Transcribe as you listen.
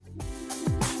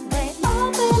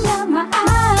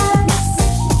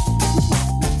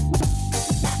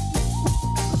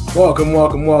Welcome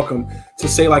to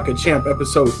Say Like a Champ,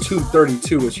 episode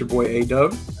 232. It's your boy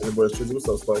A-Dub. Hey, boy, what's up,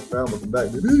 SLAC fam? Welcome back,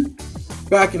 baby.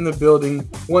 Back in the building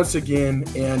once again,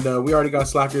 and we already got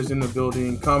Slackers in the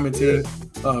building commenting.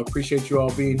 Appreciate you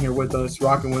all being here with us,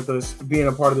 rocking with us, being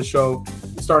a part of the show.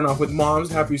 Starting off with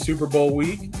moms, happy Super Bowl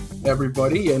week,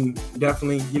 everybody, and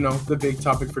definitely, the big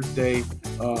topic for today.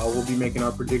 We'll be making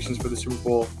our predictions for the Super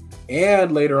Bowl,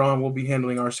 and later on, we'll be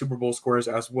handling our Super Bowl squares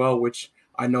as well, which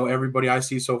I know everybody I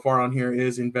see so far on here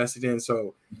is invested in,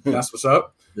 so that's what's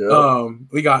up. Yeah.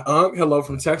 We got Unc. Hello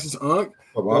from Texas, Unc.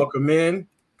 Welcome in.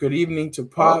 Good evening to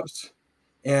Pops.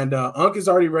 And Unc is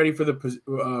already ready for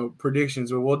the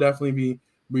predictions, but we'll definitely be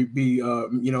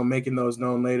making those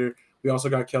known later. We also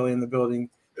got Kelly in the building.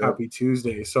 Yep. Happy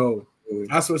Tuesday. So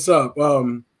that's what's up.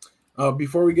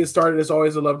 Before we get started, as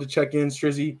always, I love to check in,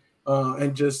 Strizzy,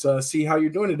 and just see how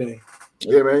you're doing today.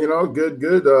 Yeah, man.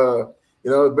 Good.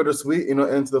 Bittersweet,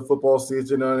 into the football season,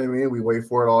 you know what I mean? We wait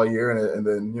for it all year, and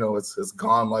then, it's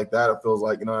gone like that, it feels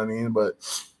like, you know what I mean? But,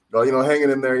 hanging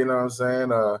in there, you know what I'm saying?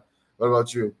 What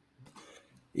about you?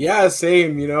 Yeah,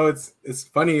 same. It's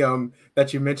funny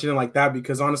that you mentioned it like that,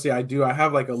 because honestly, I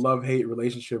have like a love-hate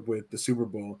relationship with the Super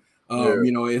Bowl.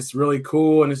 It's really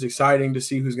cool and it's exciting to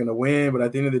see who's going to win. But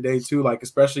at the end of the day, too, like,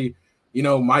 especially,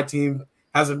 my team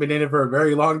hasn't been in it for a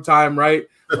very long time, right?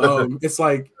 It's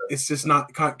like, it's just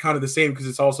not kind of the same, because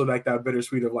it's also like that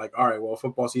bittersweet of like, all right, well,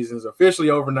 football season is officially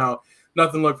over now.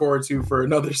 Nothing to look forward to for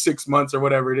another 6 months or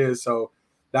whatever it is. So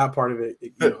that part of it,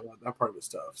 that part of it's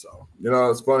tough. So,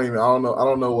 it's funny. I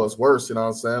don't know what's worse, you know what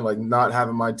I'm saying? Like not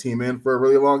having my team in for a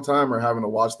really long time, or having to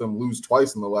watch them lose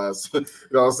twice in the last, 20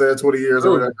 years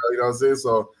or whatever, you know what I'm saying?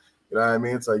 So, you know what I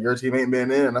mean? It's like your team ain't been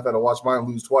in, and I've had to watch mine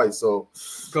lose twice. So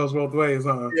goes both ways,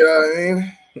 huh? You know what I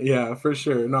mean? Yeah, for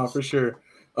sure. No, for sure.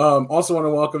 Also want to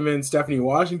welcome in Stephanie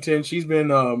Washington. She's been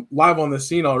live on the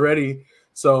scene already.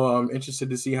 So I'm interested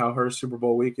to see how her Super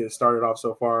Bowl week has started off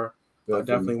so far.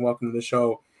 Definitely welcome to the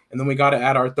show. And then we got to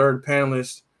add our third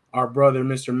panelist, our brother,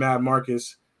 Mr. Mad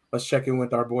Marcus. Let's check in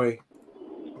with our boy.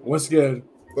 What's good?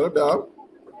 What up, dog?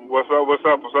 What's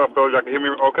up, fellas? Y'all can hear me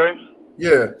okay?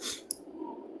 Yeah.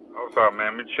 What's up,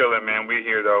 man? We chilling, man. We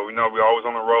here, though. We always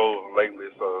on the road lately,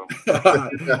 so.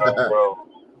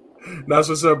 That's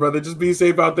what's up, brother. Just be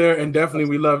safe out there, and definitely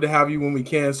we love to have you when we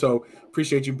can. So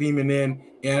appreciate you beaming in,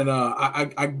 and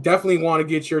I definitely want to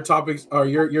get your topics or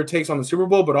your takes on the Super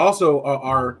Bowl, but also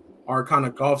our kind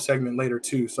of golf segment later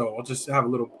too. So I'll just have a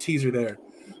little teaser there,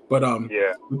 but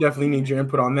we definitely need your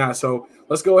input on that. So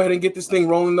let's go ahead and get this thing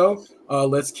rolling though.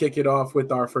 Let's kick it off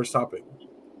with our first topic.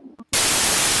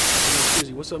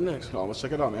 What's up next? Oh, let's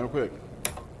check it out, man, real quick.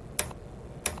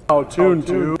 Tune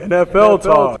to NFL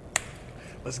Talk.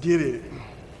 Let's get it.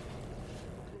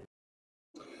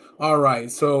 All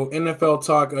right. So NFL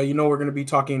talk, we're going to be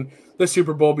talking the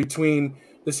Super Bowl between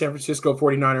the San Francisco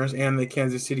 49ers and the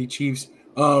Kansas City Chiefs.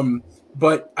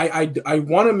 But I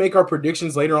want to make our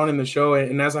predictions later on in the show.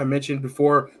 And as I mentioned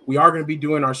before, we are going to be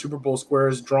doing our Super Bowl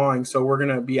squares drawing. So we're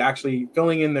going to be actually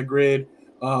filling in the grid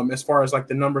as far as like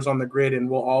the numbers on the grid. And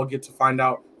we'll all get to find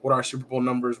out what our Super Bowl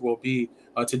numbers will be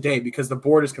today, because the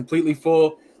board is completely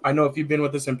full. I know if you've been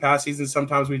with us in past seasons,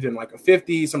 sometimes we've done like a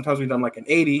 50, sometimes we've done like an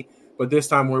 80, but this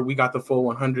time we got the full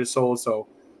 100 sold. So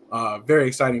very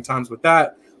exciting times with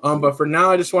that. But for now,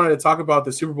 I just wanted to talk about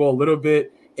the Super Bowl a little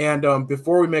bit. And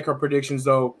before we make our predictions,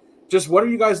 though, just what are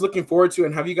you guys looking forward to?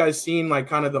 And have you guys seen like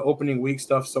kind of the opening week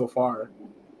stuff so far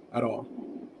at all?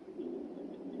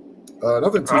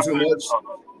 Nothing too much.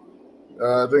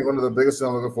 I think one of the biggest things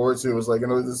I'm looking forward to is like,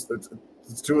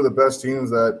 it's two of the best teams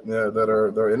that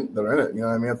are in it. You know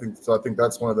what I mean? I think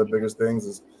that's one of the biggest things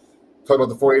is talking about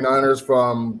the 49ers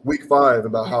from week 5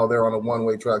 about how they're on a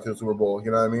one-way track to the Super Bowl.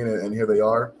 You know what I mean? And here they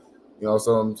are.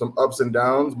 Some ups and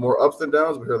downs, more ups than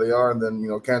downs, but here they are. And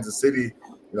then Kansas City.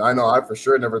 I know I for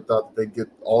sure never thought they'd get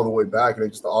all the way back.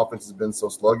 And the offense has been so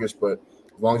sluggish. But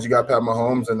as long as you got Pat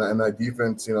Mahomes and that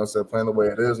defense, so playing the way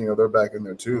it is, they're back in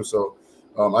there too. So.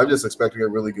 I just expecting a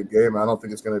really good game. I don't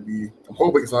think it's going to be – I'm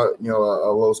hoping it's not,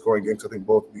 a low-scoring game, because I think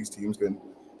both of these teams can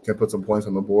put some points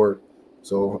on the board.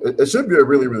 So it should be a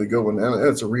really, really good one, and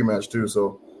it's a rematch too.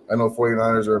 So I know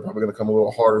 49ers are probably going to come a little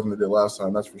harder than they did last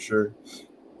time, that's for sure.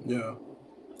 Yeah.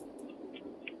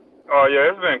 Oh,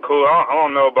 yeah, it's been cool. I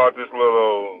don't know about this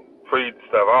little pre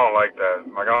stuff. I don't like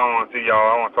that. Like, I don't want to see y'all.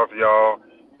 I don't want to talk to y'all.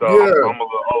 So yeah. I'm a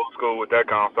little old school with that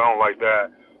kind of stuff. I don't like that.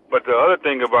 But the other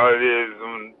thing about it is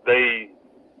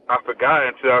I forgot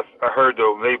until I heard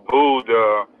they booed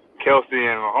Kelsey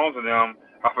and Mahomes and them.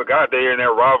 I forgot they're in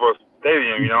that rival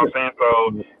stadium. You know what I'm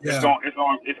saying? So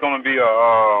it's gonna be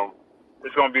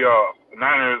a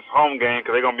Niners home game,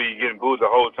 because they're gonna be getting booed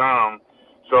the whole time.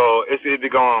 So it's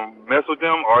either gonna mess with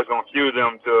them or it's gonna fuel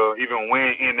them to even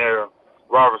win in their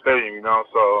rival stadium, you know.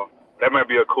 So that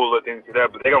might be a cool little thing to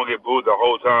that, but they're gonna get booed the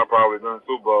whole time probably during the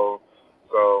Super Bowl.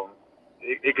 So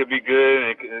it could be good,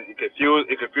 and it could fuel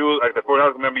like the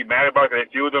 49ers gonna be mad about it. Can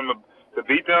it fuel them to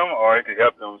beat them, or it could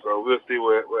help them? So we'll see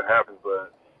what happens.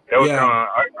 But that was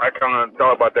I kind of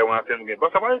thought about that when I seen the game.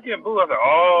 But why are you getting booed? I was like,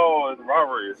 oh, it's a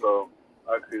rivalry. So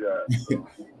I can see that.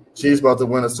 So. Chiefs about to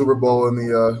win a Super Bowl in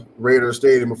the Raiders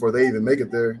Stadium before they even make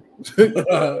it there.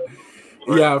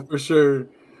 Yeah, for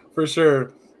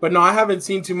sure. But no, I haven't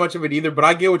seen too much of it either. But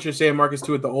I get what you're saying, Marcus,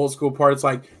 too, with the old school part. It's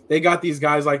like they got these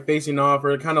guys like facing off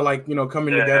or kind of like, you know,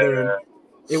 coming together. And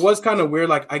it was kind of weird.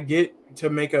 Like I get to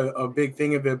make a big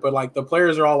thing of it, but like the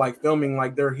players are all like filming,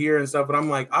 like they're here and stuff. But I'm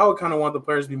like, I would kind of want the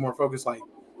players to be more focused, like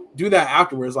do that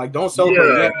afterwards. Like don't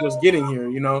celebrate yet, just getting here,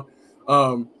 you know.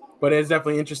 But it's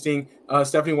definitely interesting.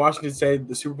 Stephanie Washington said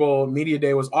the Super Bowl Media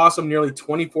Day was awesome. Nearly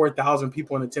 24,000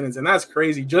 people in attendance. And that's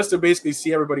crazy just to basically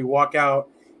see everybody walk out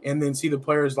and then see the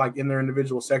players like in their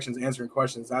individual sections answering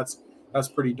questions. That's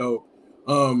pretty dope.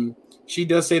 She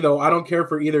does say, though, I don't care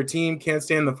for either team. Can't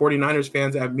stand the 49ers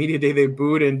fans. At Media Day, they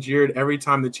booed and jeered every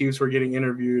time the Chiefs were getting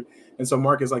interviewed. And so,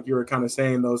 Marcus, like you were kind of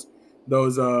saying, those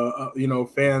you know,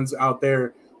 fans out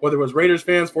there, whether it was Raiders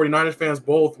fans, 49ers fans,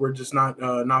 both were just not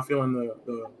feeling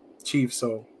the Chiefs.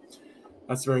 So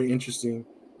that's very interesting.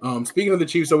 Speaking of the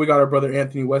Chiefs, so we got our brother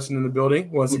Anthony Weston in the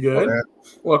building. What's good?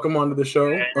 Welcome onto the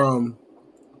show.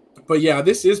 But yeah,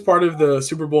 this is part of the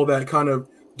Super Bowl that kind of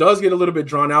does get a little bit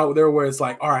drawn out there, where it's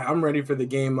like, all right, I'm ready for the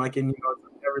game. Like, and you know,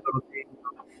 every little thing,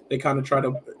 they kind of try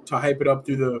to hype it up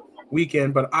through the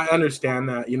weekend. But I understand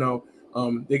that, you know,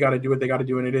 they got to do what they got to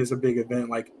do, and it is a big event.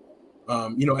 Like,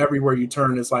 you know, everywhere you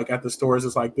turn, it's like at the stores,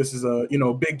 it's like this is a, you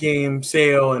know, big game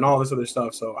sale and all this other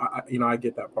stuff. So I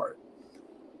get that part.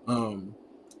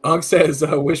 Unk says,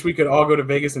 wish we could all go to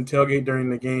Vegas and tailgate during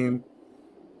the game.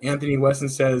 Anthony Weston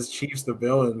says, Chiefs the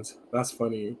villains. That's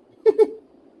funny.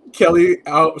 Kelly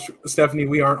out, Stephanie,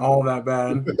 we aren't all that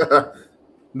bad.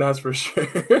 That's for sure.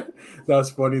 That's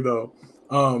funny though.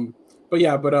 But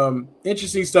yeah,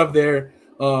 interesting stuff there.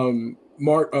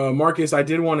 Marcus, I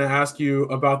did want to ask you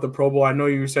about the Pro Bowl. I know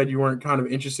you said you weren't kind of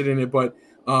interested in it, but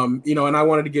you know, and I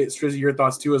wanted to get Strizzy your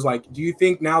thoughts too. Is like, do you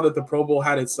think now that the Pro Bowl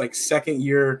had its like second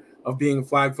year of being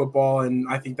flag football, and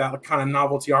I think that kind of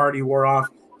novelty already wore off,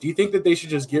 do you think that they should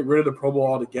just get rid of the Pro Bowl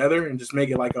altogether and just make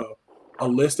it like a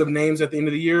list of names at the end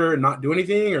of the year and not do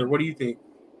anything, or what do you think?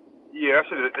 Yeah,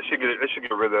 they should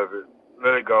get rid of it.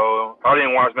 Let it go. I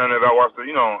didn't watch none of it. I watched it.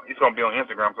 You know, it's gonna be on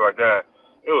Instagram, so like that.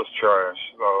 It was trash.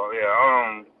 So yeah,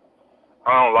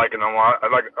 I don't like it no more. I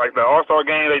like the All-Star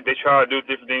game. They try to do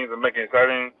different things and make it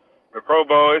exciting. The Pro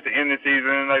Bowl, it's the end of the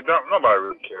season. Like nobody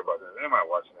really care about that. They're not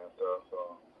watching that stuff.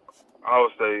 So I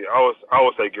would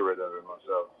say get rid of it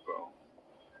myself. So.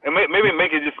 And maybe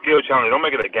make it just skill challenge. Don't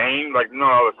make it a game. Like, you know,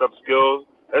 all the stuff skills.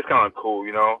 That's kind of cool,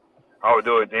 you know. I would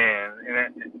do it then.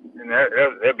 And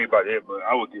that'd be about it, but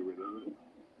I would get rid of it.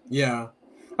 Yeah.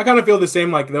 I kind of feel the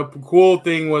same. Like, the cool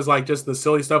thing was, like, just the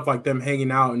silly stuff, like them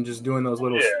hanging out and just doing those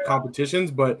little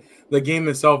competitions. But the game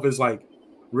itself is, like,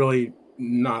 really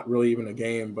not really even a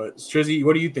game. But, Strizzy,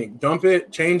 what do you think? Dump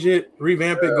it, change it,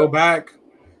 revamp it, go back?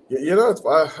 Yeah, you know,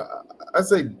 I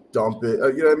say dump it.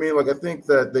 You know what I mean? Like, I think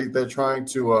that they're trying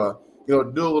to, you know,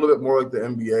 do a little bit more like the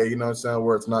NBA, you know what I'm saying,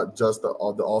 where it's not just the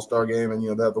All-Star game and, you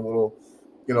know, they have the little,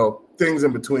 you know, things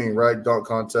in between, right? Dunk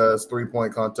contest,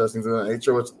 three-point contest, things of that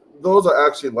nature, which those are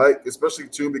actually like, especially,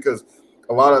 too, because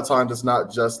a lot of times it's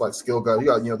not just like skill guys. You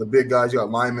got, you know, the big guys, you got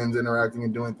linemen interacting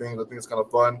and doing things. I think it's kind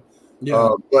of fun. Yeah.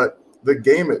 But the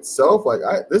game itself, like,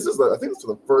 I think it's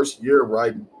the first year where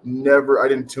I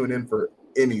didn't tune in for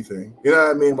anything. You know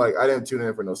what I mean? Like, I didn't tune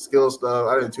in for no skill stuff.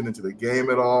 I didn't tune into the game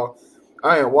at all.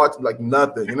 I ain't watching like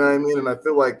nothing. You know what I mean? And I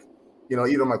feel like, you know,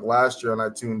 even like last year when I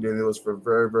tuned in, it was for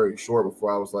very, very short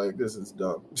before I was like, this is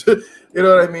dumb. You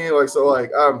know what I mean? Like, so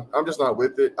like, I'm just not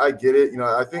with it. I get it. You know,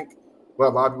 I think what a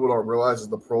lot of people don't realize is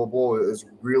the Pro Bowl is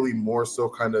really more so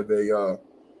kind of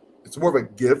it's more of a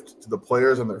gift to the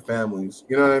players and their families.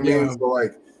 You know what I mean? Yeah. So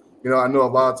like, you know, I know a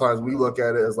lot of times we look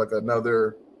at it as like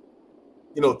another,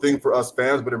 you know, thing for us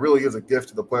fans, but it really is a gift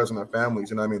to the players and their families.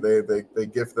 You know what I mean? They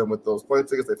gift them with those plane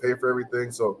tickets, they pay for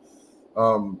everything. So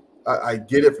I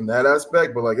get it from that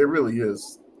aspect, but like it really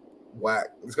is whack.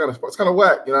 It's kind of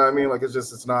whack, you know what I mean? Like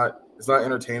it's not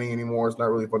entertaining anymore. It's not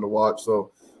really fun to watch.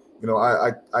 So, you know,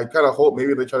 I kind of hope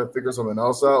maybe they try to figure something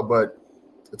else out, but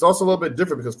it's also a little bit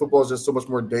different because football is just so much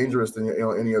more dangerous than, you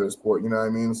know, any other sport, you know what I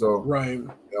mean? So right.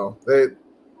 You know, they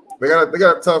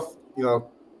got a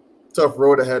tough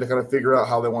road ahead to kind of figure out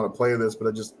how they want to play this, but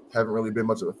I just haven't really been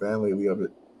much of a fan lately of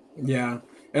it. Yeah.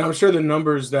 And I'm sure the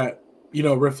numbers that,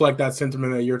 reflect that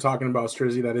sentiment that you're talking about,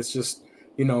 Strizzy, that it's just,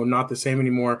 not the same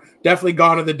anymore. Definitely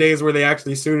gone are the days where they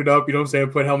actually suited up, you know what I'm saying,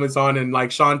 put helmets on. And like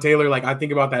Sean Taylor, like I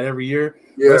think about that every year.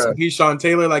 Yeah. Rest in peace, Sean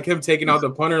Taylor, like him taking out the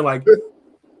punter, like,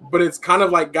 but it's kind of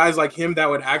like guys like him that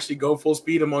would actually go full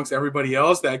speed amongst everybody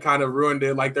else that kind of ruined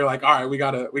it. Like they're like, all right, we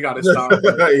gotta stop.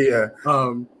 Yeah.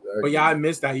 But yeah, I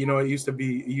miss that. It used to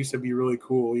be really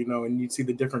cool, and you'd see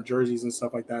the different jerseys and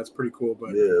stuff like that. It's pretty cool. But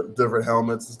yeah, different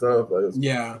helmets and stuff.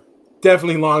 Yeah,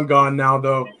 definitely long gone now,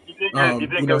 though. You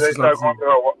think if they start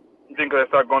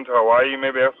going to Hawaii, Hawaii,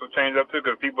 maybe that's what change up too?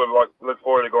 Because people look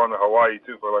forward to going to Hawaii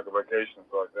too for like a vacation and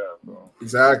stuff like that. So.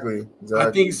 Exactly.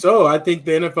 I think so. I think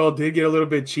the NFL did get a little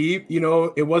bit cheap.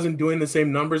 It wasn't doing the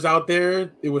same numbers out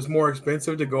there. It was more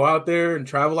expensive to go out there and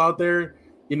travel out there.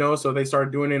 So they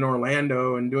started doing it in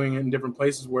Orlando and doing it in different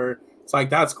places where it's like,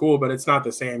 that's cool, but it's not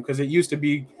the same. Because it used to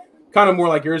be kind of more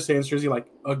like you're saying, Strizzy, like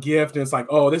a gift. And it's like,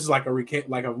 oh, this is like a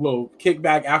little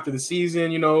kickback after the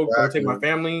season, go take my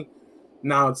family.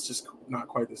 Now it's just not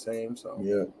quite the same. So,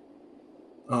 yeah.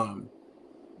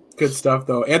 Good stuff,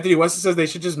 though. Anthony Weston says they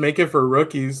should just make it for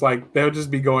rookies. Like, they'll just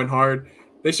be going hard.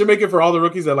 They should make it for all the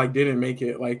rookies that, like, didn't make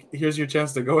it. Like, here's your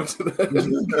chance to go into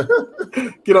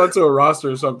get onto a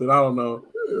roster or something. I don't know.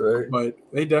 Right. But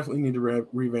they definitely need to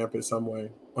revamp it some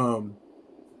way. A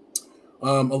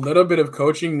little bit of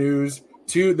coaching news.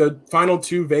 The final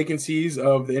 2 vacancies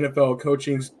of the NFL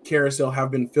coaching carousel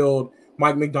have been filled.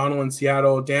 Mike McDonald in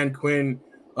Seattle, Dan Quinn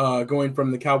going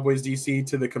from the Cowboys DC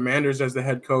to the Commanders as the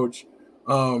head coach.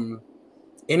 We're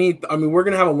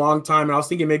going to have a long time, and I was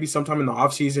thinking maybe sometime in the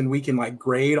offseason we can like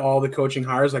grade all the coaching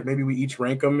hires. Like maybe we each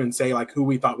rank them and say like who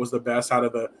we thought was the best out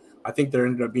of I think there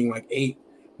ended up being like 8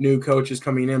 new coaches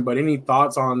coming in. But any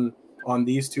thoughts on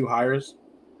these 2 hires?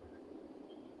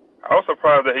 I was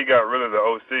surprised that he got rid of the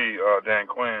OC, Dan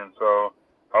Quinn. So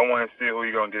I want to see who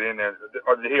he's going to get in there.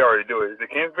 Or did he already do it? Is it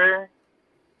Kingsbury?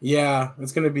 Yeah,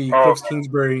 it's going to be Cliff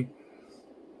Kingsbury.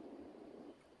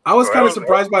 I was kind of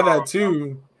surprised by that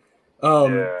too.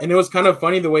 And it was kind of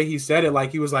funny the way he said it.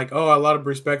 Like he was like, "Oh, a lot of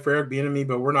respect for Eric Bieniemy,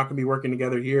 but we're not going to be working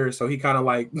together here." So he kind of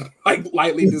like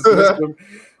lightly dismissed him,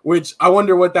 which I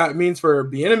wonder what that means for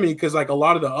Bieniemy because like a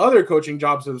lot of the other coaching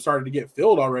jobs have started to get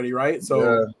filled already, right?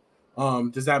 So,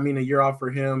 does that mean a year off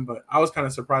for him? But I was kind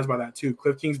of surprised by that too.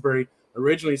 Cliff Kingsbury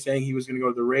originally saying he was going to go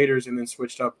to the Raiders and then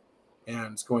switched up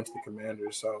and is going to the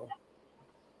Commanders. So,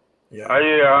 yeah.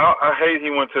 I hate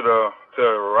he went to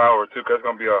Howard too, because it's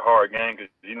gonna be a hard game. Because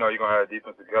you're gonna have a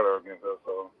defense together against us.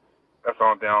 So that's the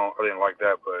only thing I didn't like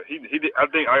that. But he did. I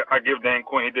think I give Dan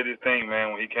Quinn. He did his thing,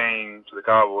 man. When he came to the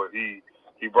Cowboys, he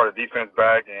brought the defense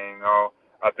back, and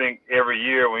I think every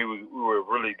year when we were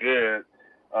really good,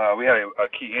 we had a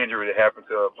key injury that happened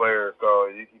to a player, so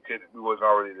we wasn't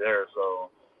already there.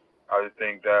 So I just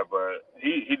think that, but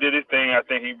he did his thing. I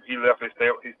think he left his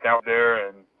stamp there,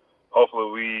 and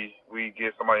hopefully we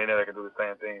get somebody in there that can do the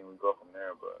same thing and we go from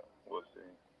there, but we'll see.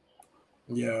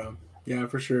 Yeah,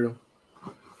 for sure.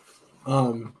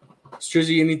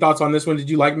 Strizzy, any thoughts on this one? Did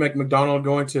you like Mike McDonald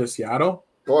going to Seattle?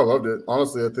 Oh, I loved it.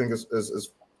 Honestly, I think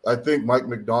I think Mike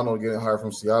McDonald getting hired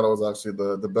from Seattle is actually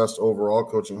the best overall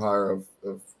coaching hire of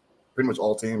pretty much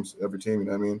all teams, every team. You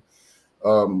know what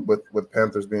I mean? With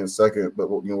Panthers being second, but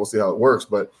we'll see how it works.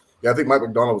 But yeah, I think Mike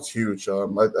McDonald was huge. I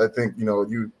think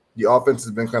the offense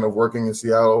has been kind of working in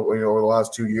Seattle, over the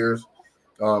last 2 years.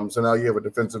 So now you have a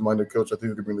defensive-minded coach. I think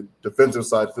who can bring the defensive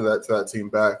side to that team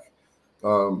back.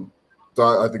 So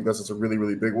I think that's just a really,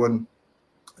 really big one.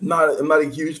 I'm not a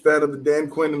huge fan of the Dan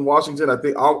Quinn in Washington.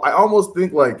 I almost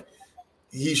think like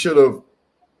he should have,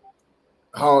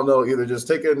 I don't know, either just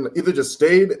stayed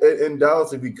in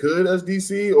Dallas if he could as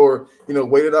DC, or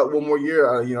waited out one more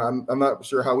year. I'm not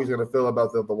sure how he's going to feel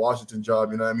about the Washington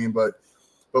job. You know what I mean? But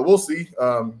we'll see. You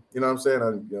know what I'm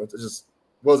saying? I just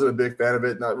wasn't a big fan of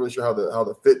it. Not really sure how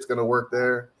the fit's going to work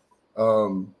there,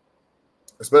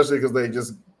 especially because they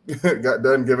just got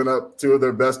done giving up 2 of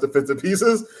their best defensive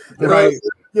pieces. Right.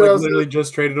 Literally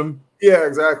just traded them. Yeah,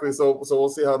 exactly. So we'll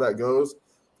see how that goes.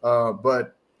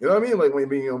 But you know what I mean? Like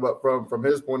but from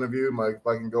his point of view, like if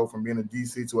I can go from being a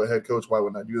DC to a head coach, why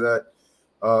wouldn't I do that?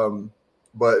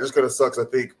 But it just kind of sucks. I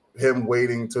think him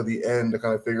waiting to the end to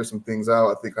kind of figure some things out,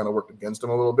 I think kind of worked against him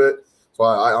a little bit. So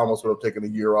I almost would have taken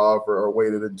a year off or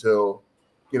waited until,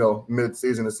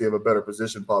 mid-season to see if a better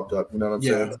position popped up. You know what I'm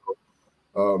saying?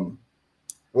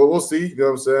 Well, we'll see. You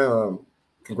know what I'm saying?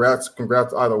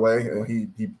 Congrats either way. And he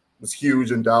was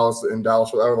huge in Dallas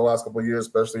over the last couple of years,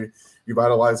 especially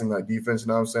revitalizing that defense. You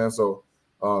know what I'm saying? So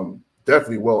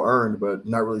definitely well earned, but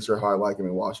not really sure how I like him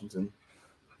in Washington.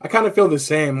 I kind of feel the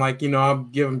same. Like, I'll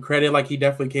give him credit. Like, he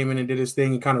definitely came in and did his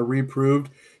thing and kind of reproved,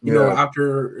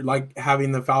 after like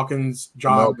having the Falcons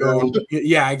job go.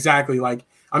 Yeah, exactly. Like,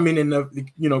 I mean,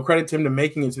 credit to him to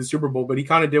making it to the Super Bowl, but he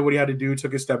kind of did what he had to do,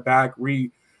 took a step back, and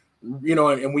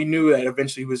we knew that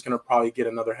eventually he was going to probably get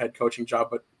another head coaching job,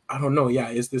 but I don't know. Yeah.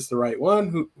 Is this the right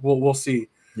one? We'll see.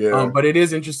 Yeah. But it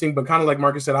is interesting, but kind of like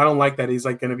Marcus said, I don't like that he's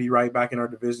like going to be right back in our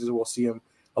divisions. We'll see him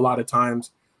a lot of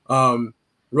times.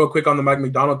 Real quick on the Mike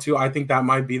McDonald too, I think that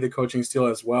might be the coaching steal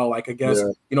as well. Like, I guess,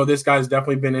 this guy's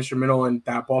definitely been instrumental in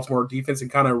that Baltimore defense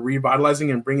and kind of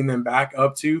revitalizing and bringing them back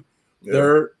up to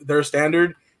their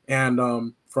standard.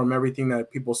 And from everything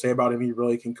that people say about him, he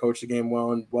really can coach the game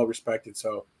well and well respected.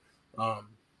 So I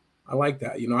like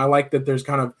that. I like that there's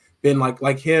kind of been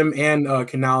like him and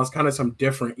Canales kind of some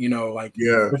different,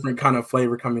 different kind of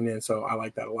flavor coming in. So I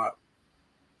like that a lot.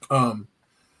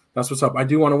 That's what's up. I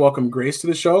do want to welcome Grace to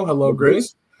the show. Hello,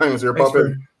 Grace. Thanks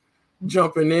for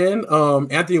jumping in.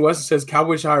 Anthony Weston says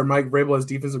Cowboys should hire Mike Vrabel as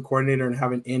defensive coordinator and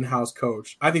have an in-house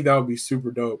coach. I think that would be super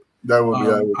dope. That would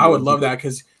be. I would love that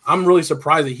because I'm really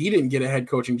surprised that he didn't get a head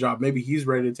coaching job. Maybe he's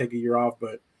ready to take a year off.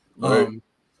 But I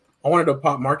wanted to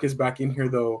pop Marcus back in here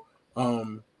though.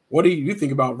 What do you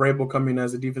think about Vrabel coming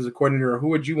as a defensive coordinator, or who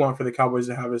would you want for the Cowboys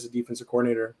to have as a defensive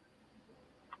coordinator?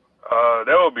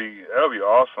 That would be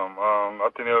awesome. I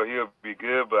think he'll be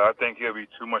good, but I think he'll be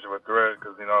too much of a threat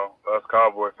because us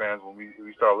Cowboy fans, when we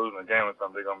start losing a game or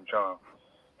something, they're gonna be trying to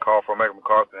call for Mike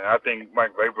McCarthy. And I think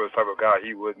Mike Vrabel is the type of guy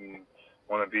he wouldn't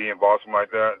want to be in Boston like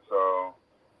that. So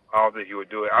I don't think he would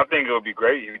do it. I think it would be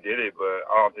great if he did it, but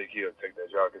I don't think he'll take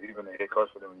that job because he's been a head coach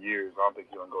for them years. I don't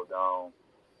think he'll go down.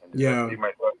 And he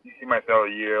might sell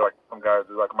a year like some guys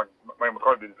do. Like Mike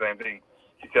McCarthy did the same thing.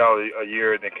 He sell a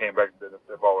year and then came back the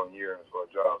following year for a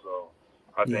job. So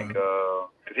I think because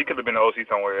he could have been the OC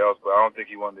somewhere else, but I don't think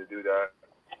he wanted to do that.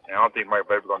 And I don't think Mike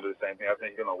Vrabel's gonna do the same thing. I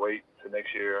think he's gonna wait till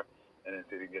next year and then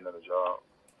see if he can get another job.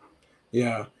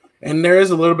 Yeah, and there is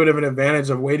a little bit of an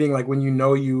advantage of waiting, like when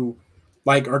you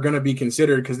like are going to be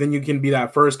considered, because then you can be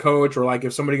that first coach, or like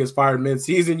if somebody gets fired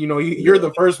mid-season, you're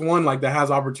the first one like that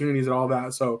has opportunities and all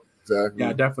that. So exactly.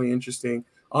 Yeah, definitely interesting.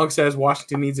 Unk says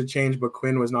Washington needs a change, but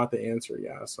Quinn was not the answer.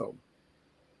 Yeah, so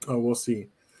we'll see.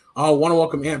 I want to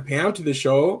welcome Aunt Pam to the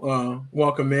show.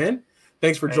 Welcome in.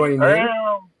 Thanks for joining in.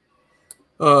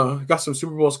 Got some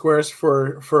Super Bowl squares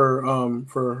for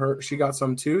her. She got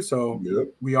some too. So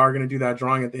We are going to do that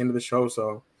drawing at the end of the show.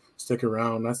 So stick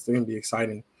around. That's going to be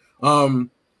exciting.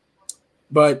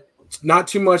 But not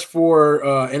too much for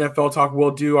NFL talk.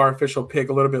 We'll do our official pick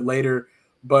a little bit later.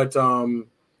 But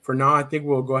for now, I think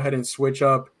we'll go ahead and switch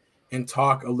up and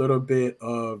talk a little bit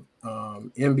of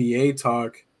NBA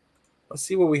talk. Let's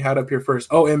see what we had up here first.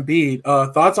 Oh, Embiid.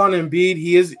 Thoughts on Embiid?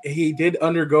 He did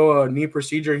undergo a knee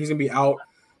procedure. He's going to be out,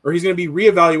 or he's going to be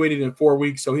reevaluated in 4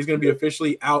 weeks. So he's going to be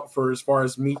officially out for as far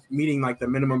as meeting like the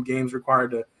minimum games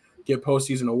required to get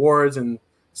postseason awards and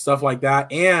stuff like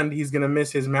that. And he's going to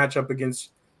miss his matchup against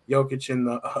Jokic in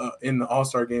the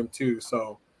All-Star game too.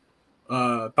 So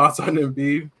thoughts on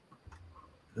Embiid?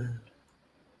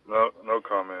 No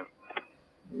comment.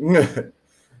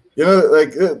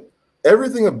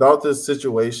 Everything about this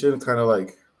situation kind of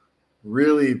like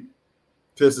really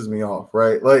pisses me off,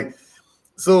 right? Like,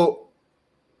 so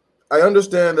I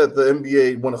understand that the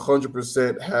NBA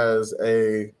 100% has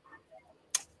a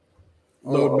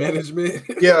load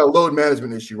management. Load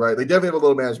management issue, right? They definitely have a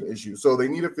load management issue. So they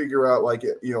need to figure out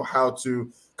how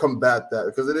to combat that,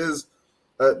 because it is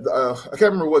I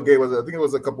can't remember what game it was. I think it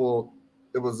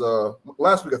was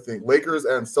last week, I think. Lakers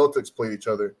and Celtics played each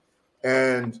other,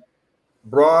 and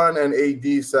Bron and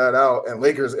AD sat out, and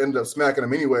Lakers ended up smacking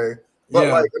them anyway.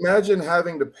 But imagine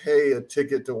having to pay a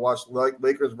ticket to watch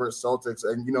Lakers versus Celtics,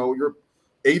 and your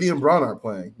AD and Bron aren't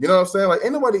playing. You know what I'm saying? Like,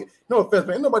 ain't nobody, no offense,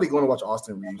 but ain't nobody going to watch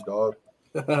Austin Reeves, dog.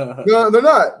 No, they're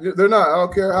not. They're not. I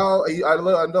don't care how I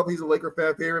know he's a Laker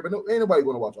fan favorite, but ain't nobody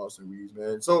going to watch Austin Reeves,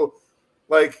 man. So,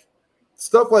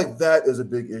 stuff like that is a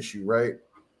big issue, right?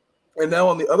 And now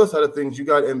on the other side of things, you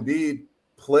got Embiid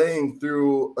playing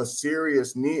through a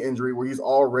serious knee injury where he's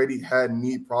already had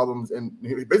knee problems and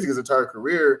basically his entire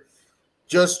career,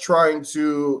 just trying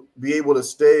to be able to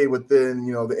stay within,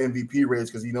 the MVP race,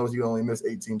 because he knows he only missed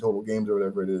 18 total games or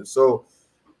whatever it is. So,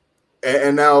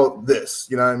 and now this,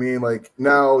 you know what I mean? Like,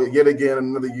 now yet again,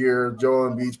 another year, Joel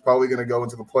Embiid's probably going to go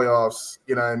into the playoffs,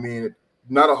 you know what I mean?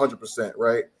 Not 100%,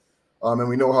 right? And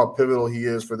we know how pivotal he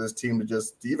is for this team to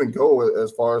even go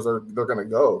as far as they're going to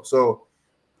go. So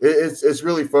it's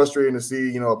really frustrating to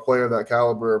see, a player of that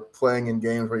caliber playing in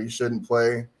games where he shouldn't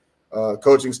play.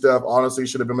 Coaching staff honestly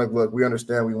should have been like, look, we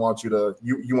understand, we want you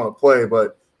want to play,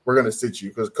 but we're going to sit you,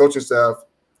 because coaching staff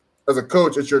as a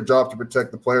coach, it's your job to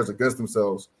protect the players against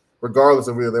themselves, regardless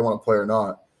of whether they want to play or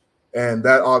not. And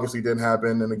that obviously didn't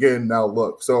happen. And again, now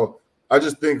look. So I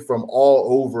just think from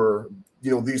all over,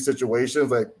 these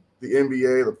situations, like the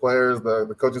NBA, the players,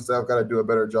 the coaching staff got to do a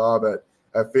better job at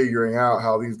figuring out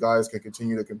how these guys can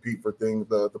continue to compete for things,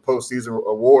 the postseason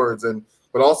awards,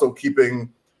 but also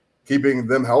keeping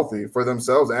them healthy for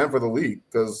themselves and for the league,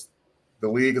 because the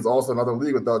league is also another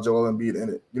league without Joel Embiid in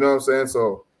it. You know what I'm saying?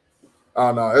 So I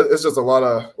don't know. It's just a lot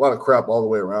of crap all the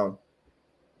way around.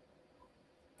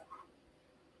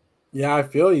 Yeah, I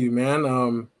feel you,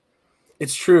 man.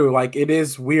 It's true. Like, it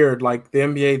is weird. Like, the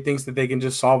NBA thinks that they can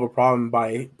just solve a problem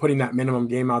by putting that minimum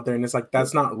game out there, and it's like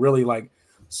that's not really like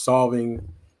solving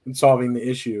the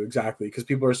issue exactly, because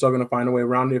people are still going to find a way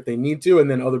around it if they need to, and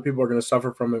then other people are going to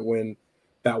suffer from it when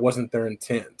that wasn't their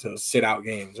intent, to sit out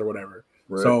games or whatever.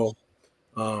 Right. So,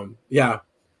 yeah,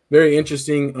 very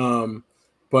interesting.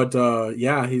 But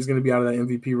he's going to be out of that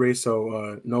MVP race,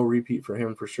 so no repeat for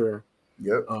him for sure.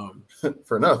 Yep.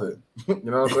 For nothing. You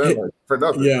know what I'm saying? Like, for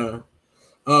nothing. Yeah.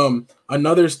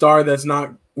 Another star that's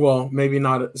not, well, maybe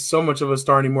not so much of a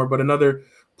star anymore, but another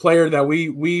player that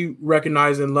we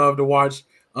recognize and love to watch,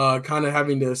 kind of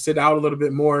having to sit out a little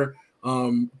bit more.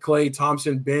 Klay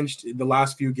Thompson benched the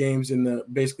last few games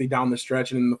basically down the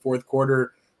stretch and in the fourth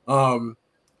quarter.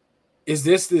 Is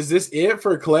this it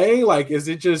for Klay? Like, is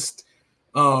it just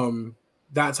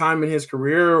that time in his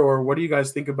career, or what do you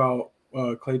guys think about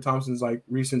Klay Thompson's like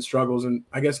recent struggles, and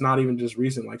I guess not even just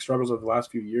recent, like struggles of the last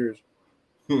few years?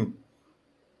 What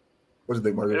do you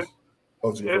think, Marcus?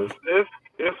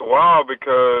 It's wild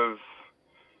because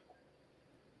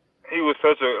he was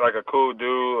such a cool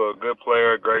dude, a good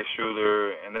player, great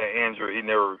shooter, and that injury, he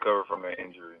never recovered from that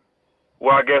injury.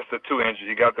 Well, I guess the two injuries.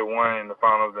 He got the one in the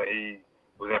finals that he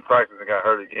was in practice and got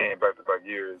hurt again back-to-back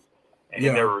years, and he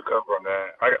never recovered from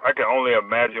that. I can only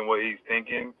imagine what he's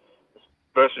thinking,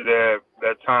 especially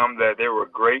that time that they were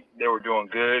great, they were doing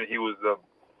good. He was the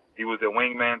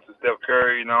wingman to Steph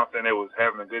Curry, you know what I'm saying? They was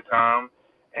having a good time.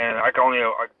 And I can only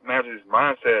imagine his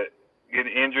mindset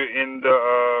getting injured in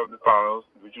the finals,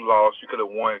 but you lost. You could have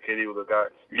won. KD would have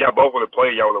got. If y'all both would have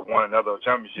played, y'all would have won another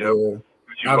championship. Yeah,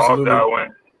 but you lost that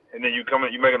one. And then you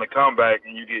making a comeback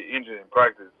and you get injured in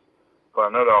practice for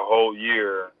another whole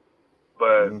year.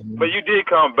 But you did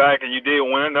come back and you did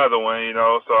win another one,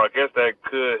 so I guess that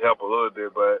could help a little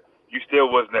bit, but you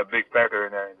still wasn't that big factor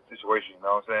in that situation, you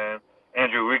know what I'm saying?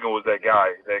 Andrew Wiggins was that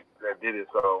guy that did it,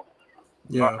 so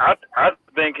yeah. I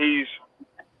think he's,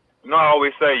 I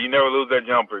always say you never lose that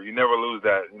jumper, you never lose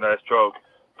that stroke,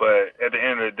 but at the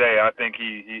end of the day, I think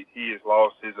he has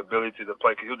lost his ability to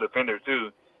play, because he was a defender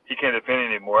too. He can't defend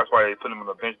anymore. That's why they put him on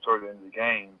the bench towards the end of the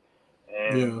game,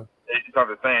 and it's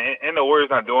not the thing. And the Warriors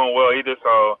not doing well either,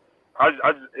 so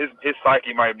his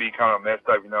psyche might be kind of messed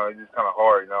up, it's just kind of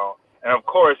hard, and of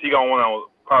course he gonna want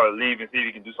to probably leave and see if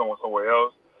he can do something somewhere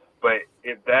else. But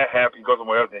if that happens, he goes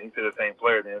somewhere else, then he's still the same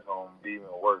player, then it's going to be even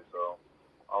worse. So,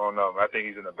 I don't know. I think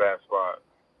he's in a bad spot.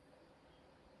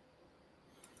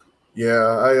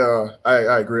 Yeah,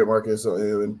 I agree with Marcus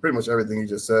and pretty much everything he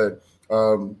just said.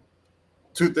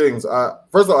 Two things.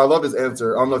 First of all, I love his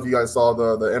answer. I don't know if you guys saw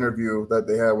the interview that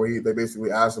they had where they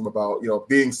basically asked him about,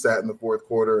 being sat in the fourth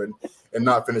quarter and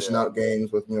not finishing out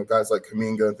games with, guys like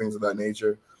Kuminga and things of that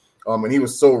nature. And he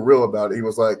was so real about it. He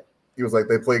was like,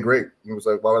 they played great. He was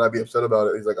like, why would I be upset about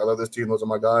it? He's like, I love this team. Those are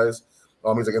my guys.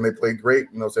 He's like, and they played great,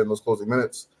 saying those closing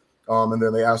minutes. And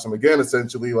then they asked him again,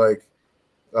 essentially, like,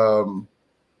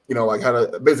 like how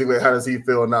does he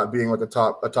feel not being like a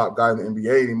top guy in the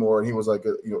NBA anymore? And he was like,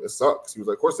 it sucks. He was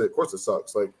like, of course it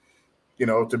sucks. Like,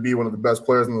 to be one of the best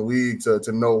players in the league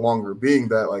to no longer being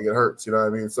that, like, it hurts. You know what I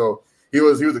mean? So he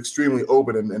was extremely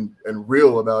open and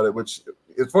real about it, which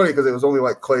it's funny because it was only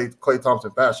like Klay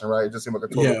Thompson fashion, right? It just seemed like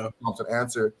a total Thompson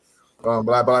answer. But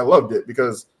I loved it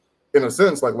because, in a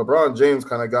sense, like LeBron James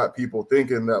kind of got people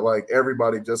thinking that like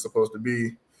everybody just supposed to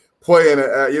be playing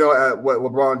at what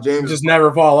LeBron James just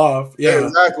never fall off. Yeah,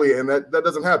 exactly. And that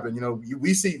doesn't happen.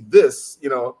 We see this,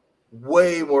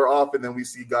 way more often than we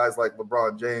see guys like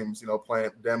LeBron James,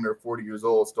 playing damn near 40 years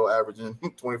old, still averaging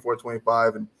 24,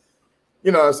 25. And,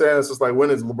 what I'm saying? It's just like,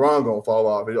 when is LeBron going to fall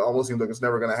off? It almost seems like it's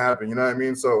never going to happen. You know what I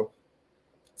mean? So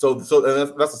and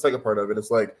that's the second part of it.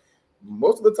 It's like,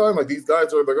 most of the time, like, these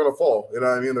guys they're going to fall. You know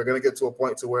what I mean? They're going to get to a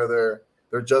point to where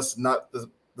they're just not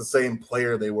the same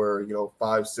player they were,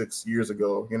 5-6 years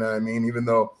ago. You know what I mean? Even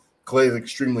though Klay is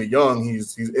extremely young,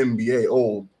 he's NBA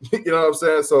old. You know what I'm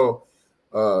saying? So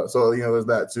there's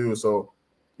that too. So,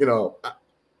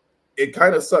 it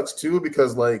kind of sucks too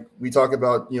because, like, we talk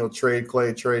about, trade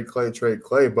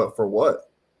Klay, but for what?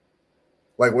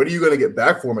 Like, what are you going to get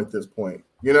back for him at this point?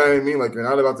 You know what I mean? Like, you're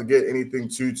not about to get anything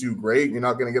too great. You're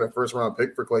not going to get a first-round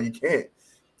pick for Clay. You can't.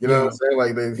 You know what I'm saying?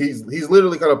 Like, he's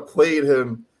literally kind of played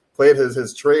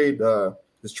his trade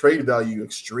value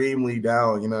extremely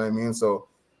down. You know what I mean? So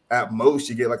at most,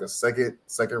 you get like a second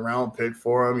round pick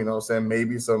for him. You know what I'm saying?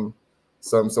 Maybe some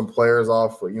players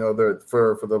off, for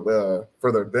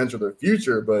their bench or their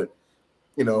future, but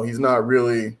he's not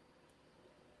really.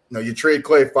 You trade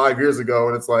Clay 5 years ago,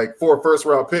 and it's like 4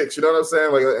 first-round picks. You know what I'm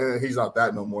saying? Like, and he's not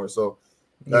that no more. So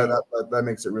that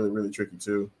makes it really, really tricky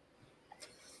too.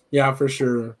 Yeah, for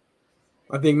sure.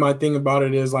 I think my thing about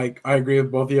it is, like, I agree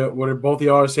with both of you, what both of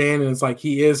y'all are saying, and it's like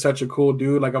he is such a cool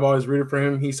dude. Like, I've always rooted for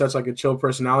him. He's such like a chill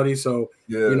personality. So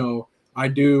I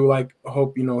do like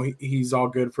hope he's all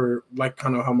good for, like,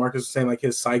 kind of how Marcus was saying, like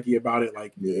his psyche about it,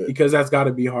 like because that's got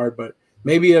to be hard. But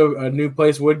maybe a new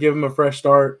place would give him a fresh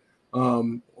start.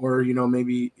 Or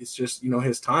maybe it's just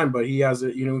his time, but he has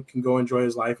can go enjoy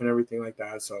his life and everything like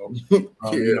that. So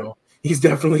he's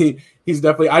definitely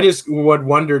I just would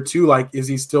wonder too, like, is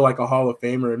he still like a Hall of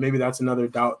Famer? Maybe that's another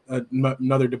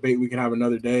another debate we can have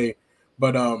another day.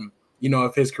 But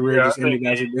if his career just ended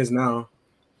as it is now.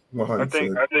 100%. I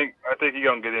think he's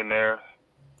gonna get in there.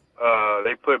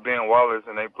 They put Ben Wallace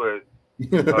and they put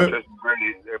Tristan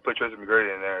McGrady. They put Tristan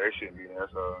McGrady in there. They shouldn't be there,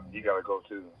 so he gotta go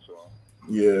too. So.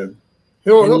 Yeah,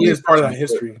 he is part of that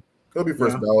history. He'll be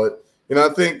first ballot. I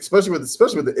think especially with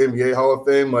the NBA Hall of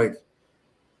Fame, like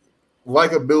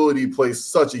likability plays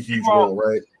such a huge role,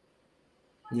 right?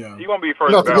 Yeah, he's gonna be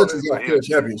first ballot. Not to mention he's got 4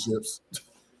 championships.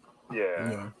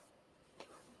 Yeah.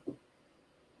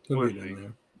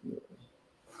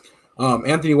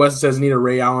 Anthony West says need a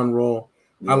Ray Allen role.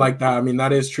 Yeah. I like that. I mean,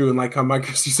 that is true. And like how Mike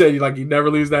said, you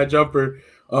never lose that jumper.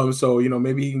 So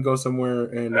maybe he can go somewhere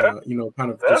and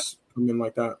kind of just come in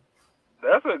like that.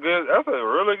 That's a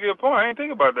really good point. I didn't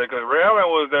think about that because Ray Allen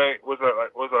was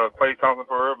a Klay Thompson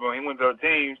for her, but he went to the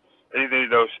teams. They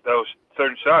did those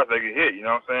certain shots they could hit. You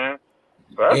know what I'm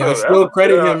saying? So I still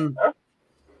credit him.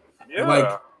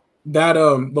 Like that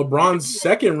LeBron's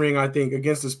second ring, I think,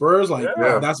 against the Spurs.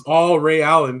 That's all Ray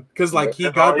Allen because he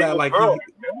got that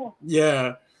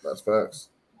That's facts.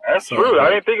 That's true.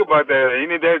 I didn't think about that. You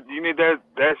need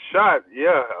that shot.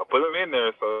 Yeah, I'll put him in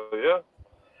there. So yeah,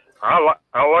 I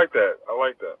like that. I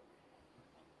like that.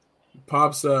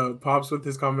 Pops with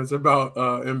his comments about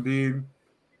Embiid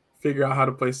figure out how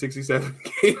to play 67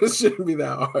 games. Shouldn't be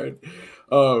that hard.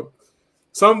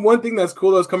 One thing that's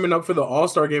cool that's coming up for the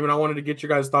All-Star game, and I wanted to get your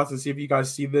guys' thoughts and see if you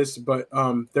guys see this, but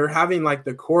they're having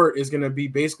the court is going to be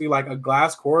basically like a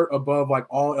glass court above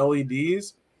all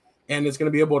LEDs. And it's going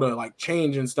to be able to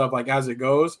change and stuff as it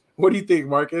goes. What do you think,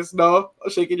 Marcus? No?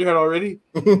 I'm shaking your head already.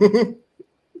 So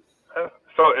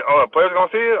players going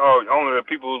to see it or only the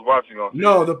people who's watching going to see it?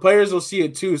 No, the players will see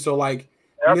it too. So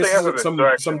this is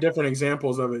some different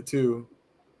examples of it too.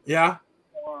 Yeah?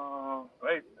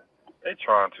 They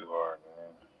trying too hard, man.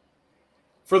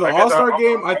 For the All-Star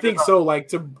game, I think so.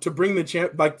 To bring the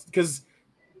champ, because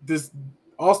this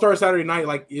All-Star Saturday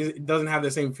night, it doesn't have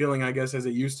the same feeling, I guess, as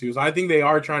it used to. So I think they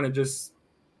are trying to just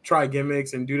try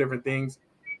gimmicks and do different things.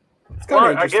 It's kind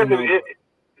of interesting. I guess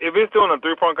if it's doing a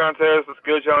 3-point contest, a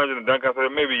skill challenge, and a dunk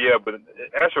contest, maybe but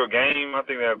actual game, I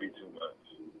think that would be too much.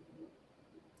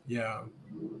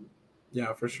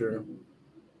 Yeah, for sure.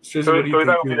 So it's not going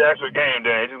to be the actual game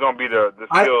then. It's just going to be the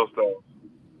skill stuff.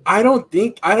 I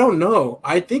don't know.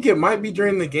 I think it might be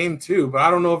during the game too, but I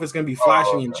don't know if it's going to be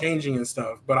flashing and changing and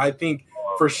stuff. But I think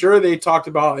for sure they talked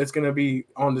about it's going to be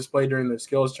on display during the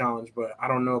skills challenge, but I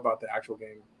don't know about the actual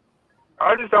game.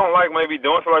 I just don't like maybe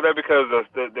doing stuff like that because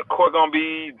the court going to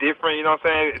be different, you know what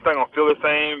I'm saying? It's not going to feel the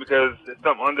same because there's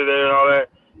something under there and all that.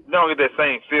 You don't get that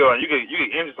same feel, and you get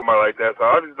injured somebody like that. So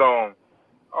I don't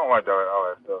like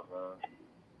all that stuff, man.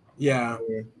 Yeah.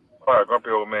 All right, grumpy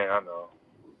old man, I know.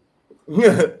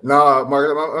 Yeah, nah, Mark,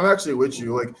 I'm actually with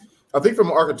you. I think from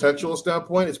an architectural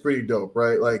standpoint, it's pretty dope,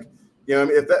 right?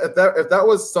 If that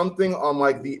was something on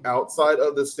the outside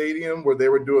of the stadium where they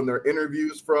were doing their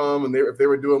interviews from, and if they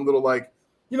were doing little they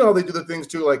do the things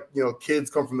too, kids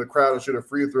come from the crowd and shoot a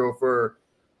free throw for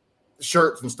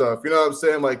shirts and stuff. You know what I'm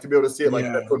saying? To be able to see it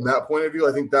that from that point of view,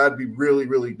 I think that'd be really,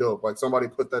 really dope. Somebody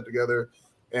put that together,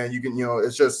 and you can,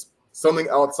 it's just something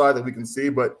outside that we can see,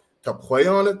 but to play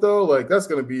on it though, it's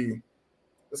gonna be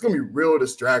real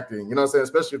distracting. You know what I'm saying?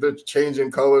 Especially if they're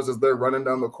changing colors as they're running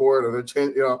down the court or they're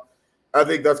changing, I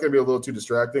think that's gonna be a little too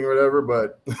distracting or whatever.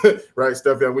 But right,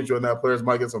 Stephanie, I'm with you on that. Players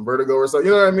might get some vertigo or something.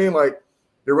 You know what I mean?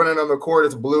 You're running on the court,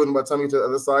 it's blue, and by the time you get to the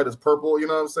other side, it's purple. You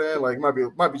know what I'm saying?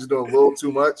 Might be just doing a little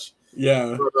too much.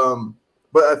 Yeah.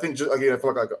 But I think just again,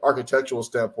 from an architectural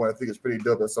standpoint, I think it's pretty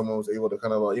dope that someone was able to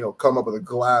kind of come up with a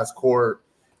glass court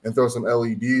and throw some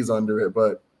LEDs under it.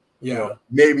 But yeah, you know,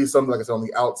 maybe something like I said on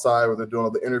the outside where they're doing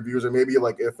all the interviews, or maybe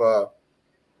like if the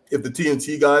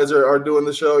TNT guys are doing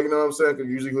the show, you know what I'm saying? Because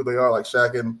usually who they are, like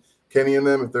Shaq and Kenny and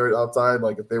them, if they're outside,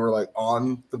 like if they were like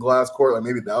on the glass court, like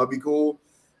maybe that would be cool.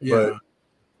 Yeah. But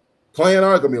playing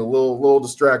art gonna be a little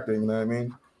distracting, you know what I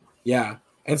mean? Yeah.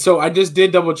 And so I just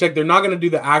did double check. They're not going to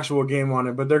do the actual game on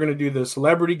it, but they're going to do the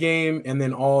celebrity game and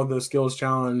then all the skills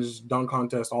challenge, dunk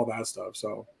contest, all that stuff.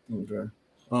 So, okay.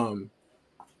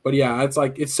 But yeah,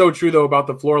 it's so true though about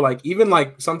the floor. Like even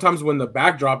like sometimes when the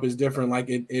backdrop is different, like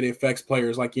it affects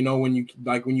players. Like, you know, when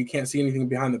you can't see anything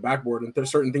behind the backboard, and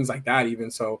there's certain things like that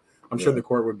even. So I'm sure the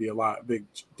court would be a big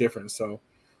difference. So,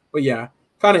 but yeah,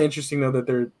 kind of interesting though that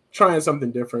they're trying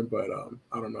something different. But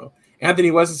I don't know.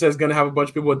 Anthony Weston says going to have a bunch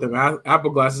of people with the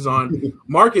Apple glasses on.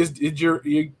 Marcus, did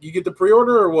you get the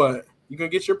pre-order or what? You gonna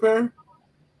get your pair?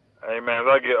 Hey man, as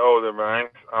I get older, man,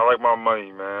 I like my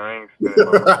money, man. I ain't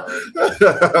spending my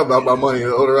money. About my money,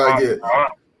 the older I get. I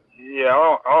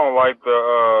don't like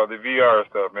the VR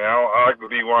stuff, man. I like to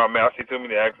be where I'm at. I see too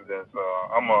many accidents, so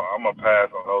I'm a pass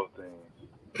on those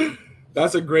things.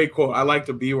 That's a great quote. I like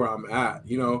to be where I'm at.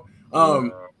 You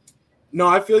know. No,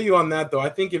 I feel you on that though. I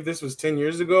think if this was 10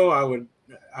 years ago,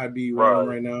 I'd be wrong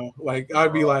right now. Like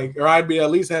I'd be like, or I'd be at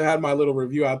least had my little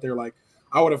review out there. Like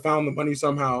I would have found the money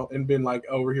somehow and been like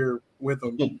over here with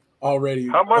them already.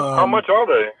 How much are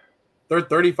they? They're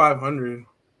 $3,500.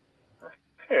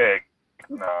 Heck,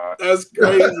 nah. That's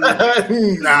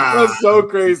crazy. That's so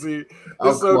crazy.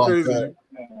 That's so crazy.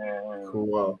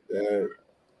 Cool.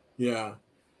 Yeah.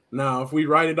 Now, if we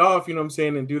write it off, you know what I'm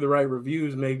saying, and do the right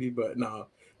reviews, maybe, but no.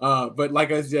 But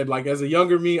like I said, like as a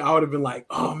younger me, I would have been like,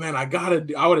 oh man, I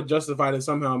would have justified it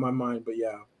somehow in my mind. But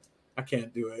yeah, I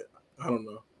can't do it. I don't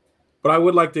know. But I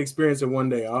would like to experience it one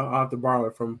day. I'll have to borrow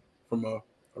it from a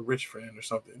rich friend or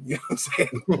something. You know what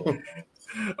I'm saying?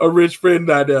 A rich friend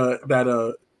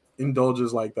that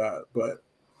indulges like that. But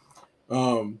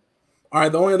all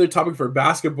right, the only other topic for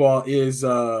basketball is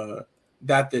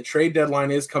that the trade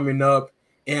deadline is coming up,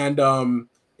 and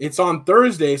it's on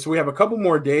Thursday, so we have a couple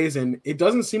more days, and it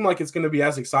doesn't seem like it's going to be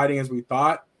as exciting as we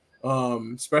thought,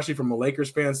 especially from a Lakers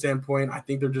fan standpoint. I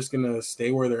think they're just going to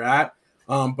stay where they're at.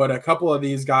 But a couple of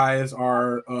these guys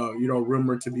are,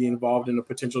 rumored to be involved in a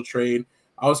potential trade.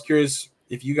 I was curious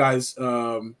if you guys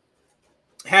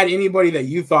had anybody that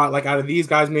you thought, like out of these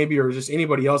guys maybe, or just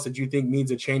anybody else that you think needs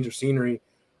a change of scenery.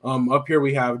 Up here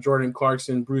we have Jordan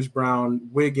Clarkson, Bruce Brown,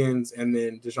 Wiggins, and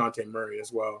then DeJounte Murray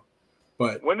as well.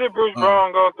 But when did Bruce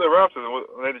Brown go to the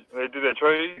Raptors? They did that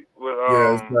trade with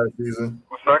this past season.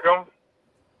 With Siakam?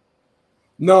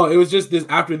 No, it was just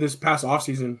after this past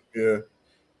offseason. Yeah.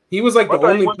 He was like the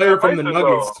only player from the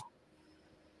Nuggets.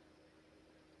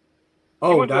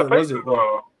 Oh, that was it.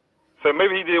 So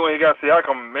maybe he did when he got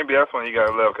Siakam. Maybe that's when he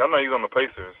got left. I know he was on the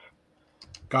Pacers.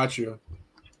 Got you.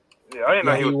 Yeah, I didn't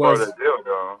know he was part of that deal,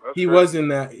 though. He was in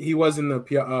that. He was in the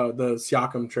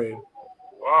Siakam trade.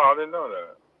 Wow, I didn't know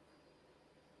that.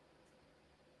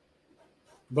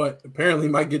 But apparently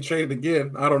he might get traded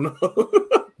again. I don't know.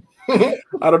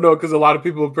 I don't know, because a lot of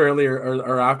people apparently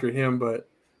are after him, but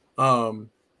I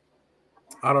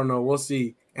don't know. We'll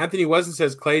see. Anthony Weston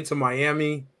says Clay to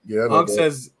Miami. Yeah. Unk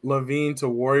says Levine to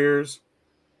Warriors.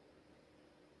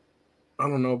 I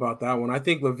don't know about that one. I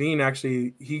think Levine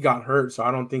actually, he got hurt, so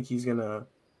I don't think he's gonna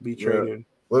be traded.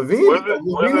 Yeah.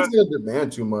 Levine's gonna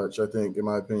demand too much, I think, in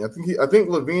my opinion. I think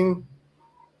Levine's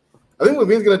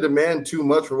gonna demand too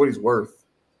much for what he's worth.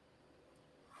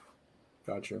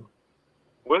 Gotcha.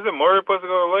 Was it Murray supposed to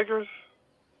go to the Lakers?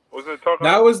 Was it talking?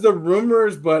 That was the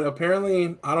rumors, but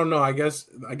apparently, I don't know. I guess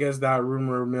that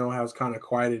rumor mill has kind of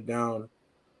quieted down.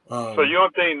 So you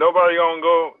don't think nobody gonna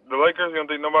go the Lakers? You don't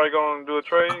think nobody gonna do a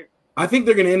trade? I think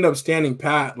they're gonna end up standing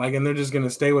pat, and they're just gonna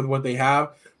stay with what they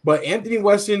have. But Anthony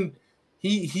Weston,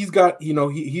 he's got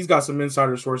he's got some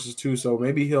insider sources too, so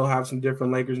maybe he'll have some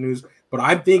different Lakers news. But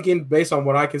I'm thinking, based on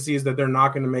what I can see, is that they're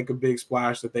not going to make a big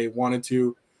splash that they wanted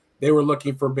to. They were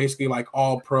looking for basically like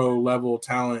all pro level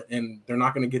talent, and they're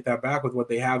not going to get that back with what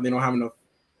they have. They don't have enough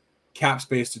cap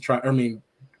space to try. I mean,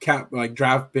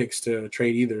 draft picks to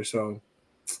trade either. So,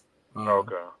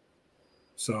 okay.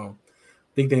 So,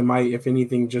 I think they might, if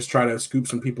anything, just try to scoop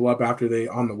some people up after they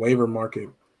on the waiver market,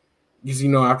 because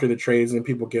after the trades and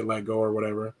people get let go or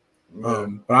whatever. Yeah.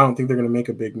 But I don't think they're going to make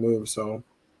a big move. So.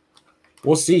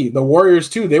 We'll see. The Warriors,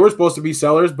 too, they were supposed to be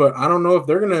sellers, but I don't know if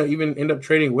they're going to even end up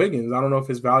trading Wiggins. I don't know if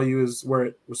his value is where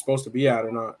it was supposed to be at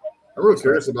or not. I'm really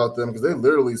curious about them because they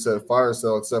literally said fire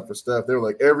sale except for Steph. They were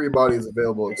like, everybody's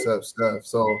available except Steph.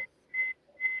 So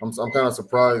I'm kind of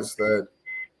surprised that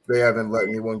they haven't let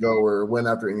anyone go or went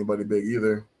after anybody big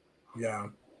either. Yeah.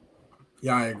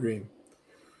 Yeah, I agree.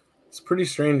 It's pretty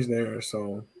strange there,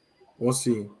 so we'll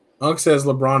see. Unc says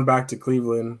LeBron back to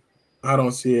Cleveland. I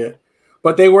don't see it.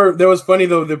 But there was funny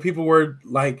though, the people were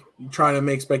like trying to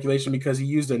make speculation because he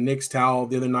used a Knicks towel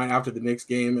the other night after the Knicks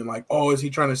game and like, oh, is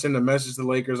he trying to send a message to the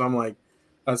Lakers? I'm like,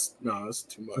 that's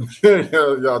too much.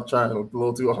 Y'all trying a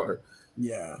little too hard.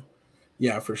 Yeah,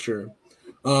 for sure.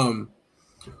 All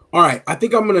right, I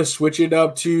think I'm gonna switch it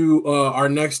up to our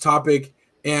next topic.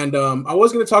 And I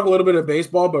was going to talk a little bit of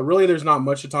baseball, but really there's not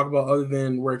much to talk about other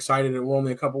than we're excited and we're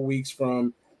only a couple weeks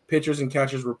from pitchers and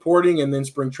catchers reporting and then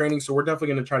spring training. So we're definitely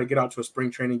going to try to get out to a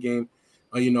spring training game,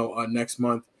 next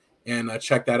month and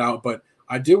check that out. But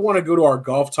I did want to go to our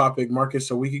golf topic, Marcus,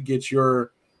 so we could get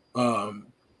your thoughts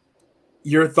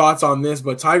on this.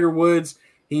 But Tiger Woods,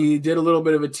 he did a little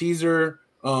bit of a teaser.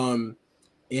 And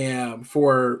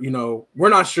for, we're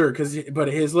not sure but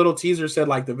his little teaser said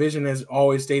like the vision has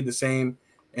always stayed the same.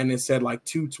 And it said like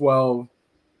 212,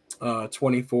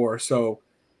 24. So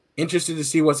interested to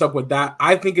see what's up with that.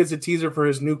 I think it's a teaser for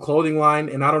his new clothing line.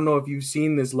 And I don't know if you've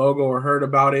seen this logo or heard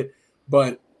about it,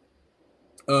 but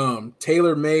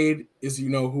TaylorMade is,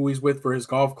 who he's with for his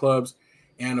golf clubs.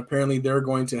 And apparently they're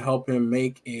going to help him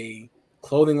make a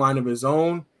clothing line of his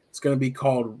own. It's going to be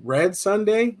called Red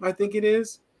Sunday, I think it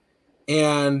is.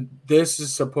 And this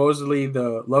is supposedly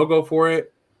the logo for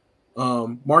it.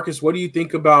 Marcus, what do you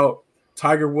think about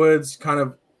Tiger Woods kind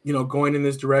of, going in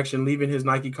this direction, leaving his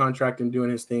Nike contract and doing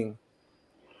his thing?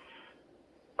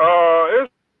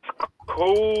 It's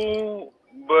cool,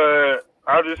 but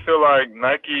I just feel like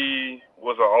Nike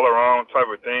was an all-around type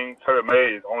of thing.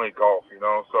 TaylorMade is only golf,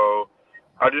 So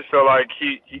I just feel like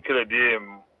he could have did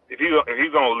if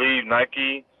he's gonna leave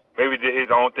Nike, maybe did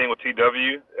his own thing with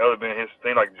TW. That would have been his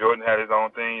thing, like Jordan had his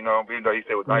own thing, even though he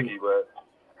stayed with Nike. But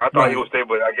I thought he would stay,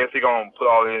 but I guess he gonna put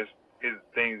all his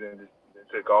things into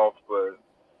golf. But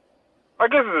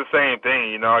I guess it's the same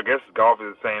thing, I guess golf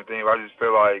is the same thing. But I just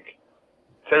feel like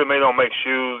TaylorMade don't make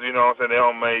shoes, what I'm saying? They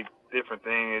don't make different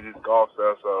things. It's just golf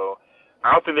stuff. So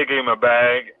I don't think they gave him a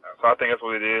bag. So I think that's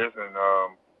what it is, and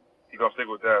he's gonna stick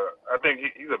with that. I think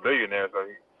he's a billionaire, so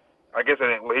I guess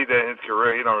when he's in his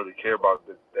career, he don't really care about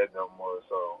that no more.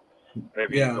 So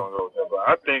maybe he's gonna go with that. But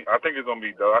I think it's gonna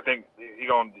be dope. I think he's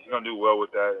gonna do well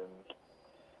with that. And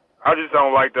I just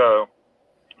don't like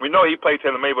we know he played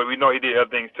TaylorMade, but we know he did other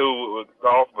things too with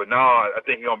golf. But now I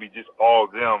think he's gonna be just all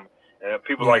of them. And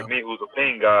people like me, who's a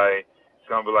ping guy, it's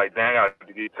gonna be like, dang, I got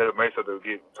to get TaylorMade so to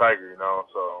get Tiger,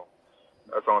 So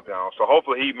that's the only thing. So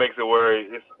hopefully he makes it where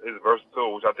it's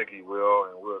versatile, which I think he will,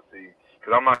 and we'll see.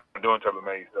 Because I'm not doing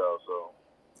TaylorMade stuff, so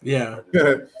yeah.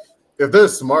 If they're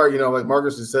smart, like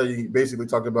Marcus just said, he basically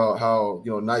talked about how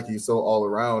Nike is so all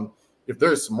around. If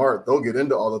they're smart, they'll get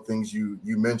into all the things you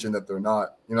mentioned that they're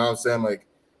not. You know what I'm saying? Like,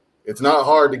 it's not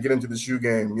hard to get into the shoe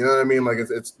game. You know what I mean? Like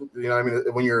it's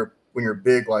when you're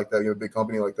big like that, you're a big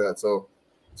company like that. So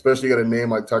especially you got a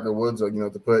name like Tiger Woods, like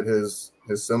to put his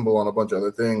symbol on a bunch of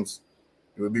other things,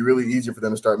 it would be really easy for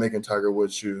them to start making Tiger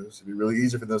Woods shoes. It'd be really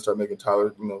easy for them to start making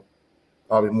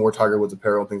probably more Tiger Woods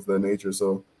apparel, things of that nature.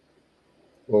 So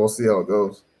we'll see how it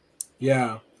goes.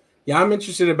 Yeah, I'm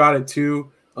interested about it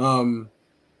too. I'm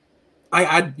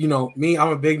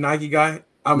a big Nike guy.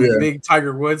 I'm a big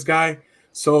Tiger Woods guy.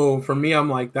 So for me, I'm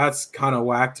like, that's kind of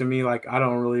whack to me. Like, I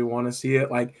don't really want to see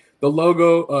it. Like the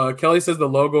logo, Kelly says the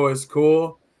logo is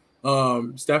cool.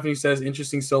 Stephanie says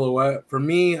interesting silhouette. For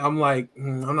me, I'm like,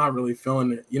 I'm not really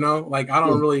feeling it. Like I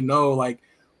don't really know like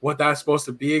what that's supposed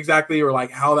to be exactly, or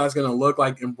like how that's gonna look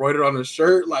like embroidered on a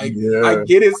shirt. Like I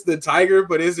get it's the Tiger,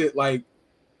 but is it like,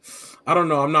 I don't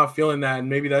know. I'm not feeling that, and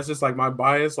maybe that's just like my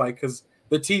bias. Like because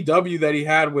the TW that he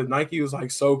had with Nike was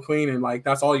like so clean, and like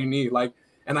that's all you need. Like.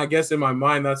 And I guess in my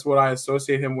mind, that's what I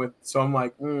associate him with. So I'm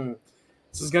like,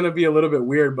 this is going to be a little bit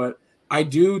weird. But I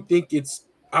do think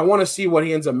I want to see what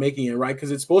he ends up making it, right? Because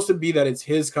it's supposed to be that it's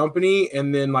his company.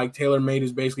 And then like TaylorMade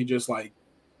is basically just like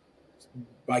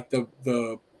the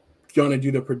going to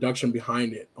do the production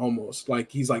behind it almost.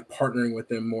 Like he's like partnering with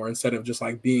them more instead of just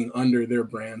like being under their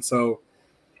brand. So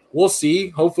we'll see.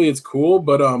 Hopefully it's cool.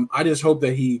 But I just hope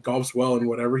that he golfs well in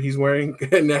whatever he's wearing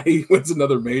and that he wins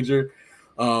another major.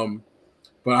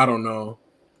 But I don't know.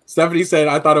 Stephanie said,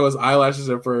 I thought it was eyelashes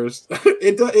at first.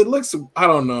 It looks, I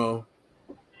don't know.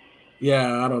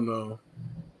 Yeah, I don't know.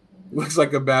 Looks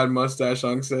like a bad mustache,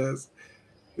 Hung says.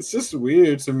 It's just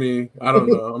weird to me. I don't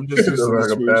know. I'm just used to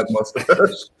like a bad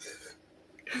mustache.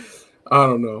 I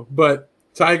don't know. But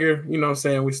Tiger, you know what I'm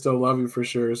saying? We still love you for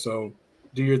sure. So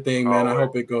do your thing, man. I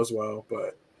hope it goes well.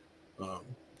 But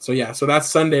so that's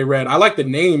Sunday Red. I like the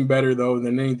name better though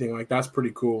than anything. Like that's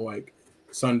pretty cool. Like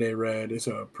Sunday Red is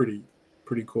a pretty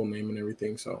cool name and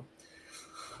everything. So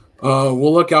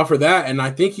We'll look out for that. And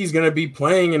I think he's going to be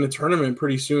playing in a tournament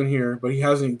pretty soon here, but he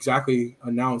hasn't exactly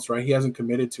announced, right? He hasn't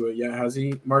committed to it yet, has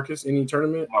he, Marcus? Any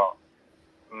tournament?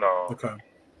 No. Okay.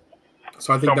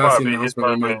 So I think that's the announcement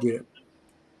we might get.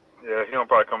 Yeah, he'll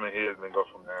probably come in his and then go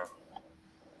from there.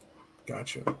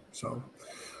 Gotcha. So,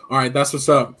 all right, that's what's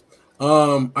up.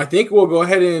 I think we'll go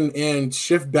ahead and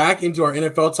shift back into our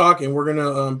NFL talk, and we're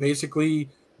gonna basically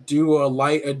do a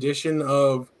light edition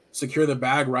of Secure the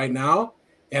Bag right now,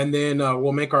 and then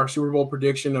we'll make our Super Bowl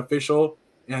prediction official,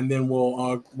 and then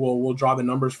we'll draw the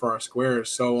numbers for our squares.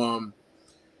 So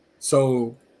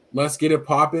let's get it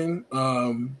popping.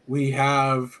 We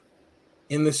have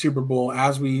in the Super Bowl,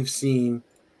 as we've seen,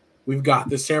 we've got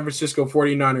the San Francisco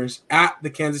 49ers at the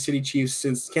Kansas City Chiefs,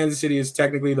 since Kansas City is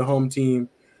technically the home team.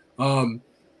 The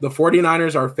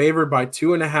 49ers are favored by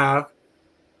 2.5.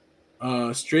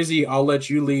 Strizzy, I'll let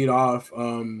you lead off.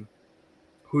 Who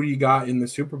do you got in the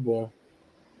Super Bowl?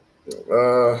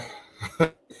 Yeah,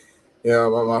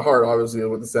 my heart obviously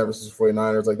with the San Francisco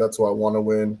 49ers. Like, that's who I want to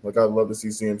win. Like, I'd love to see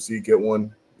CMC get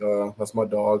one. That's my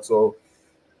dog. So,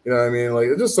 you know what I mean? Like,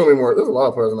 there's just so many more. There's a lot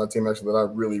of players on that team actually that I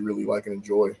really, really like and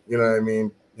enjoy. You know what I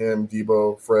mean? Him,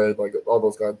 Debo, Fred, like all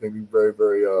those guys, I think be very,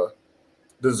 very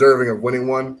deserving of winning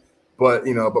one. But,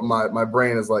 you know, my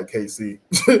brain is like KC.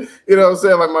 You know what I'm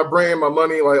saying? Like, my brain, my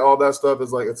money, like all that stuff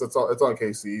is like it's on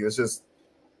KC. It's just,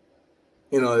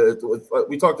 you know,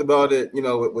 we talked about it, you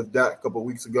know, with Dak a couple of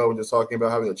weeks ago, and just talking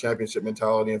about having a championship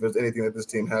mentality. If there's anything that this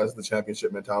team has, the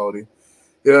championship mentality.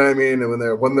 You know what I mean? And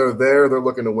when they're there, they're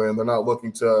looking to win. They're not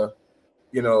looking to,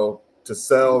 you know, to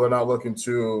sell. They're not looking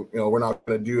to, you know, we're not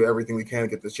going to do everything we can to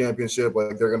get this championship.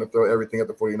 Like, they're going to throw everything at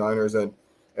the 49ers.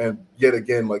 And yet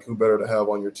again, like, who better to have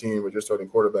on your team with your starting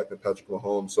quarterback than Patrick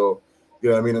Mahomes? So, you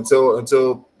know what I mean?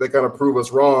 Until they kind of prove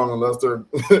us wrong, unless they're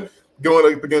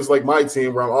going up against like my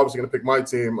team, where I'm obviously going to pick my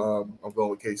team, I'm going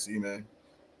with KC, man.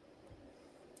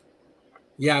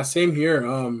 Yeah, same here.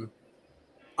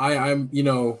 I'm, you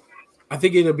know, I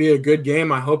think it'll be a good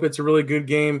game. I hope it's a really good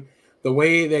game. The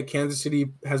way that Kansas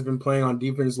City has been playing on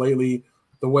defense lately,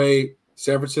 the way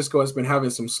San Francisco has been having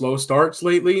some slow starts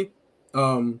lately,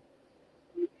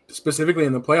 specifically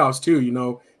in the playoffs too, you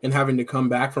know, and having to come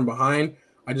back from behind.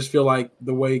 I just feel like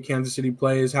the way Kansas City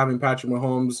plays, having Patrick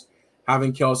Mahomes,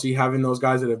 having Kelsey, having those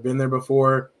guys that have been there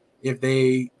before, if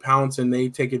they pounce and they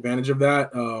take advantage of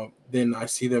that, then I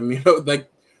see them, you know, like,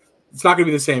 it's not going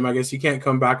to be the same. I guess you can't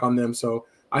come back on them. So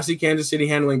I see Kansas City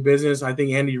handling business. I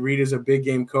think Andy Reid is a big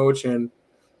game coach, and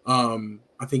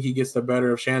I think he gets the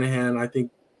better of Shanahan. I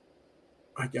think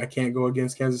I can't go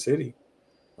against Kansas City.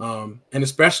 And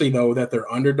especially, though, that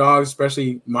they're underdogs,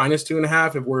 especially minus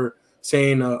 2.5. If we're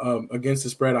saying against the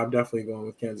spread, I'm definitely going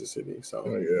with Kansas City. So,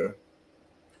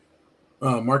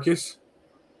 Marcus?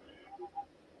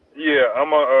 Yeah,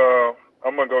 I'm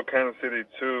gonna go Kansas City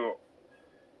too.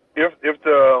 If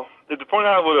the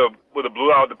 49ers would have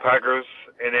blew out the Packers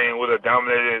and then would have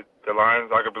dominated the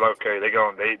Lions, I could be like, okay, they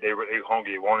home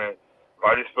get wanted.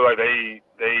 But I just feel like they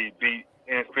beat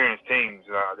inexperienced teams.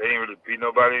 They didn't really beat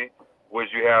nobody.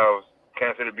 Which you have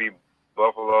Kansas City beat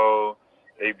Buffalo,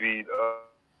 they beat the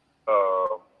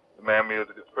Miami, the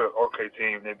okay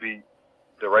team. They beat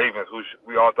the Ravens, who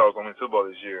we all thought was going to win the Super Bowl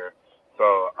this year. So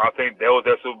I think that was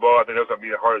their Super Bowl. I think that was going to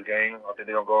be the hardest game. I think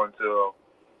they're going to go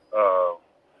until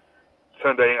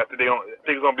Sunday. I think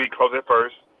it's going to be close at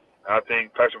first. And I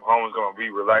think Patrick Mahomes is going to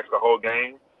be relaxed the whole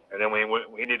game. And then when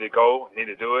he need to go, he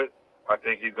need to do it, I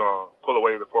think he's going to pull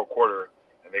away in the fourth quarter,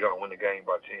 and they're going to win the game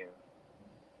by 10.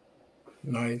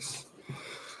 Nice.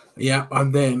 Yeah,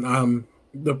 and then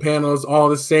the panel is all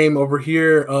the same over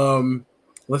here.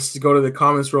 Let's just go to the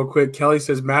comments real quick. Kelly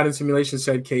says Madden Simulation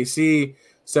said KC.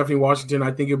 Stephanie Washington,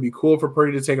 I think it would be cool for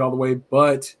Purdy to take it all the way,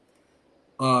 but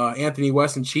Anthony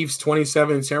Weston, Chiefs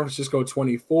 27, San Francisco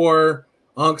 24.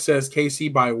 Unk says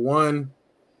KC by 1.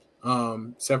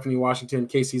 Stephanie Washington,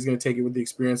 KC is going to take it with the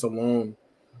experience alone.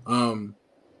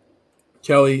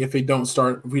 Kelly, if we don't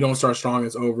start strong,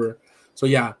 it's over. So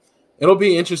yeah. It'll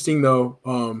be interesting, though.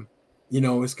 You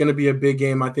know, it's going to be a big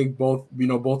game. I think both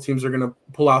teams are going to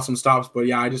pull out some stops. But,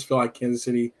 yeah, I just feel like Kansas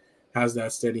City has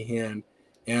that steady hand.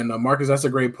 And, Marcus, that's a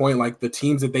great point. Like, the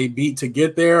teams that they beat to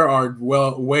get there are,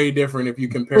 way different if you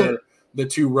compare the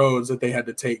two roads that they had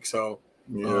to take. So,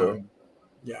 yeah,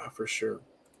 for sure.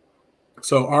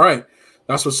 So, all right.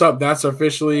 That's what's up. That's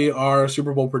officially our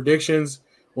Super Bowl predictions.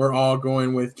 We're all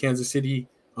going with Kansas City.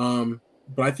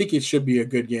 But I think it should be a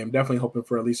good game. Definitely hoping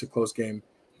for at least a close game,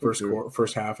 first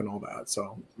half and all that.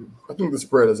 So I think the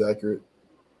spread is accurate.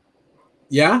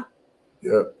 Yeah?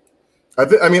 Yeah. I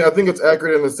think it's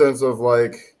accurate in the sense of,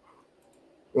 like,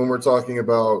 when we're talking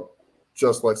about,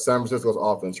 just like San Francisco's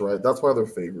offense, right? That's why they're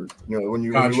favored. You know, when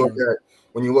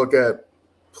you look at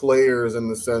players in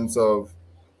the sense of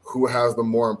who has the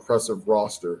more impressive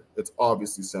roster, it's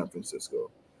obviously San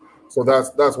Francisco. So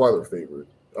that's why they're favored.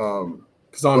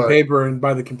 Because on paper and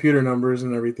by the computer numbers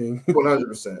and everything.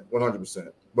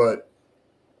 100%. But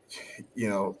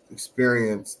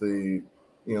experience, the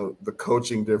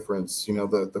coaching difference,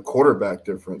 the quarterback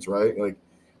difference, right? Like,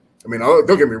 I mean,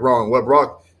 don't get me wrong. What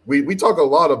Brock, we talk a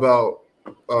lot about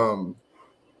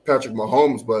Patrick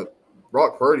Mahomes, but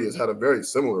Brock Purdy has had a very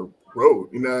similar road.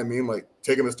 You know what I mean? Like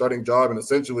taking a starting job and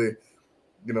essentially,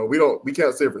 we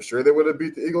can't say for sure they would have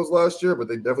beat the Eagles last year, but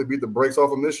they definitely beat the brakes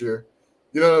off them this year.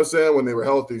 You know what I'm saying? When they were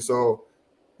healthy. So,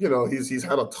 he's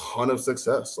had a ton of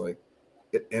success. Like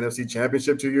NFC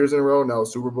Championship 2 years in a row, now a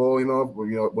Super Bowl,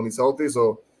 when he's healthy.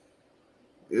 So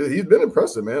he's been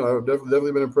impressive, man. I've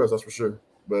definitely been impressed, that's for sure.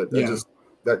 But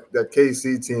that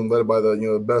KC team led by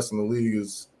the best in the league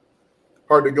is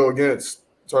hard to go against.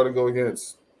 It's hard to go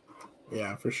against.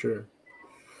 Yeah, for sure.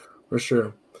 For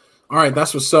sure. All right,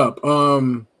 that's what's up.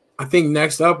 I think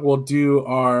next up we'll do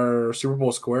our Super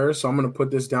Bowl squares. So I'm going to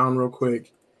put this down real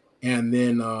quick, and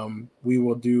then we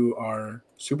will do our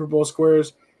Super Bowl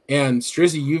squares. And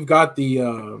Strizzy, you've got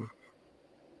the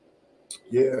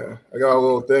yeah, I got a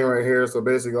little thing right here. So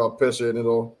basically, I'll pitch it, and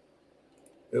it'll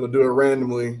do it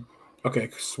randomly. Okay,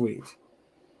 sweet.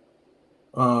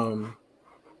 And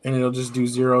it'll just do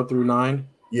 0 through 9.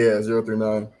 Yeah, 0 through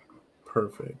 9.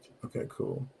 Perfect. Okay,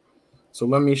 cool. So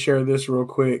let me share this real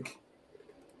quick,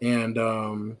 and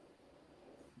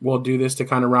we'll do this to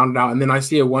kind of round it out. And then I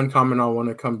see one comment I want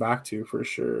to come back to for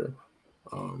sure.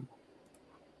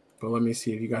 But let me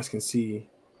see if you guys can see.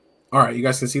 All right, you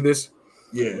guys can see this?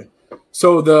 Yeah.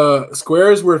 So the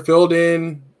squares were filled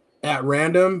in at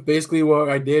random. Basically, what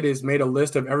I did is made a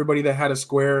list of everybody that had a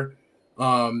square,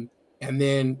 and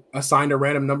then assigned a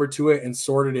random number to it and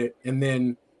sorted it, and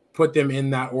then put them in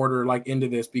that order, like into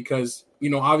this, because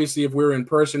obviously if we're in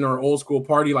person or old school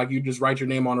party, like you just write your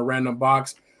name on a random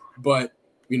box, but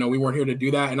we weren't here to do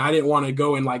that, and I didn't want to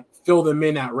go and like fill them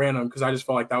in at random because I just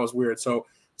felt like that was weird. So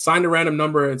signed a random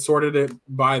number and sorted it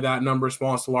by that number,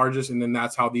 smallest to largest, and then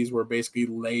that's how these were basically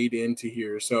laid into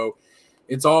here. So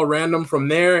it's all random from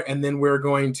there, and then we're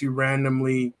going to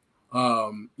randomly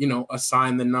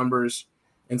assign the numbers.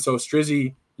 And so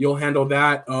Strizzy, you'll handle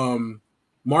that.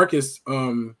 Marcus, I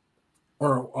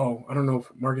don't know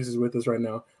if Marcus is with us right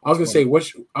now. I was going to say,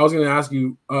 I was going to ask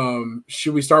you,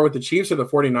 should we start with the Chiefs or the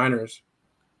 49ers?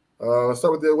 Let's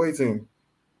start with the away team.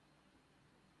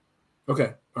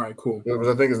 Okay. All right, cool. Yeah,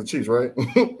 I think it's the Chiefs, right?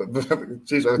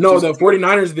 Chiefs. No, the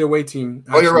 49ers are the away team.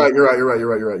 Actually. Oh,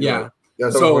 you're right. Yeah.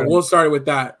 So we'll start with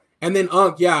that. And then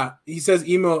he says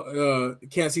email,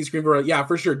 can't see screen. Yeah,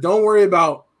 for sure. Don't worry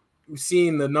about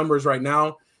seeing the numbers right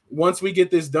now. Once we get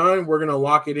this done, we're going to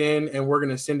lock it in and we're going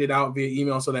to send it out via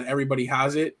email so that everybody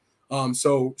has it.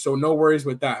 So no worries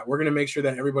with that. We're going to make sure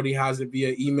that everybody has it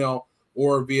via email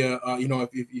or via,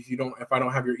 if I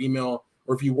don't have your email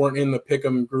or if you weren't in the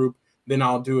Pick'em group, then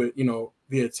I'll do it,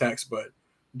 via text, but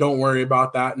don't worry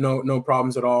about that. No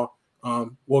problems at all.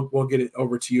 We'll get it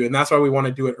over to you. And that's why we want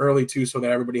to do it early too, so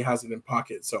that everybody has it in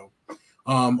pocket. So,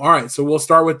 all right. So we'll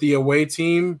start with the away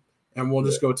team and we'll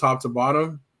just go top to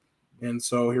bottom. And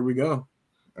so here we go.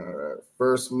 All right.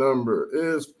 First number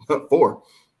is 4.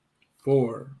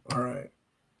 4. All right.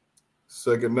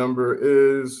 Second number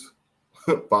is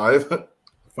 5.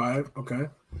 5. Okay.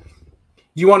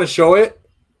 You want to show it?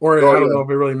 Or I don't know if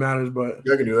it really matters, but.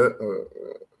 Yeah, I can do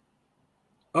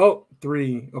that.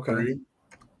 3. Okay. 3.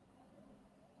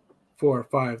 4,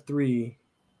 5, 3.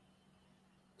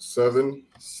 7.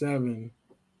 7.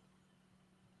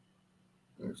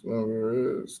 Next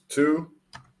number is 2.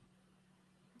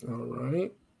 All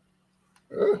right.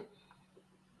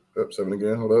 7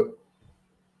 again. Hold up.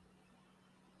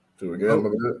 2 again.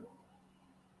 Look at that.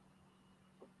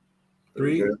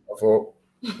 3. Again. My fault.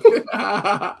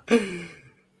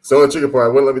 So the tricky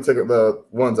part, wouldn't let me take the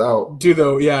ones out. Do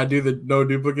the no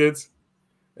duplicates.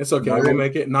 It's okay. 9. We'll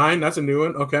make it 9. That's a new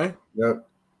one. Okay. Yep.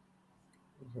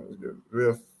 That's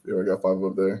good. I got 5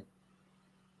 up there.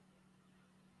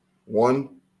 1.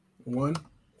 1.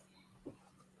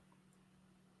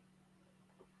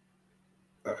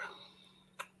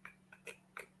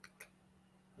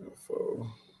 4.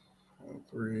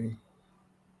 3.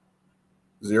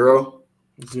 0.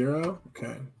 0.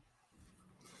 Okay.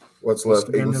 What's left?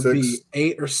 8 and 6.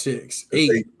 8 or 6.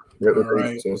 8. Yep, all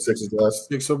right. So 6 is last.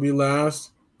 6 will be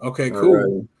last. Okay, cool.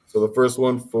 Right. So the first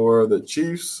one for the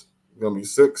Chiefs is going to be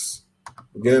 6.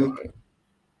 Again. Right.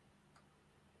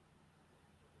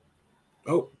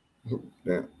 Oh.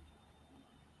 Damn.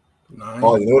 9.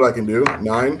 Oh, you know what I can do?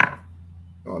 9.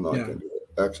 Oh no, Yeah. I can't do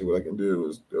it. Actually, what I can do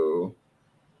is go.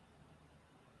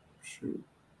 Shoot.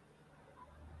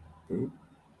 Oop.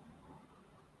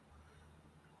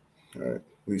 All right.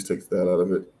 Please take that out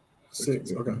of it.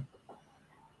 6. Okay.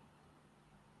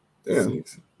 Damn.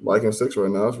 6. Liking 6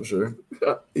 right now, that's for sure.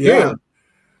 Yeah. Damn.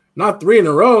 Not 3 in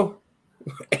a row.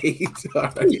 8. All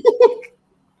right.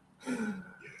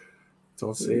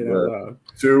 Don't say it out loud.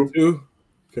 2. 2.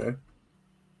 Okay.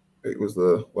 8 was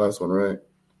the last one, right?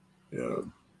 Yeah.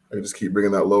 I can just keep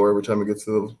bringing that lower every time it gets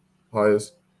to the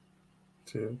highest.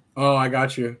 2. Oh, I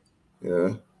got you.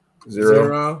 Yeah.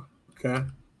 0. Okay.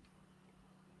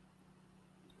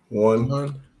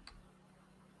 1.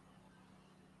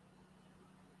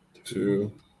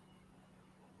 2.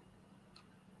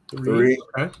 3.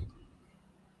 Okay.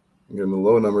 I'm getting the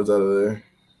low numbers out of there.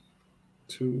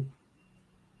 2.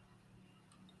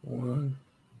 1.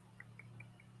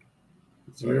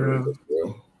 0.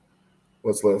 Right,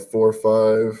 what's left? 4,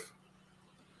 5.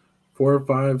 4,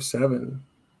 5, 7.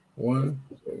 1.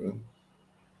 7.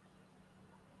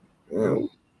 Oh.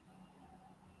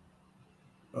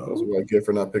 That's what I get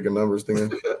for not picking numbers,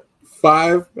 thinking.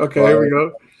 5. Okay, 5. here we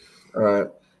go. All right.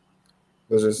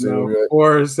 Let's just see what we got.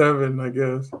 4 or 7, I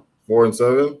guess. 4 and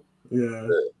 7? Yeah.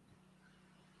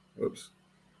 Oops.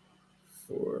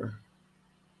 4.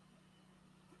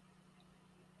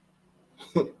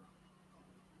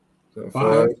 So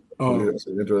 5. Oh. Yeah, that's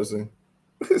interesting.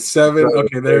 7.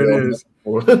 Okay, there it is.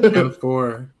 4. And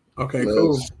 4. Okay, nice.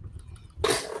 cool.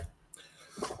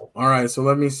 All right, so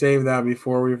let me save that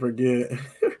before we forget.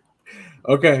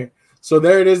 Okay, so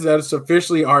there it is. That's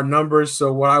officially our numbers.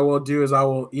 So what I will do is I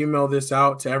will email this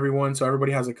out to everyone so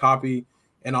everybody has a copy,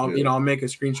 and I'll make a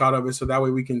screenshot of it so that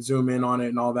way we can zoom in on it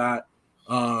and all that.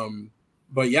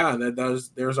 But yeah,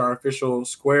 there's our official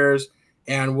squares,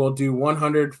 and we'll do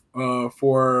 100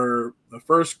 for the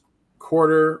first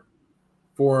quarter,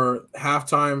 for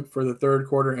halftime, for the third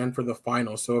quarter, and for the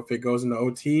final. So if it goes into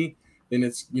OT, then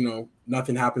it's,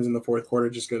 nothing happens in the fourth quarter,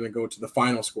 just going to go to the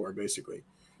final score, basically.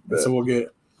 And so we'll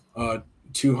get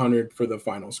 200 for the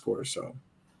final score. So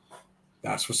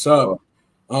that's what's up.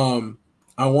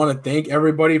 I want to thank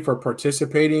everybody for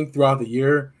participating throughout the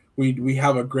year. We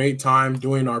have a great time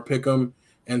doing our pick'em.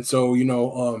 And so,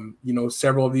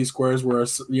 several of these squares were,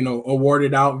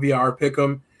 awarded out via our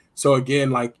pick'em. So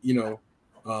again,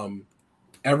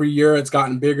 every year it's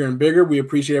gotten bigger and bigger. We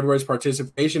appreciate everybody's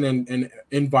participation and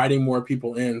inviting more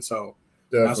people in. So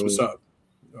That's what's up.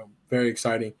 Very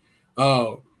exciting.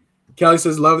 Oh, Kelly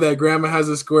says, love that Grandma has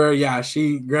a square. Yeah,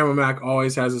 Grandma Mac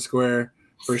always has a square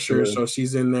for sure. So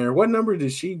she's in there. What number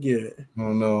did she get?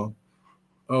 Oh, no.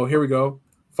 Oh, here we go.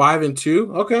 5 and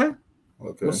 2. Okay.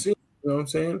 We'll see. You know what I'm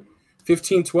saying?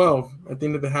 15-12 at the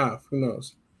end of the half. Who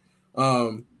knows?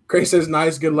 Craig says,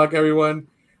 nice. Good luck, everyone.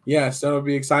 Yes, that'll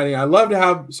be exciting. I love to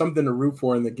have something to root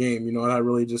for in the game. That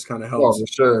really just kind of helps. Oh, for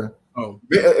sure.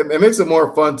 It makes it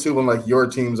more fun too when your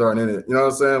teams aren't in it. You know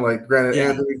what I'm saying? Like, granted,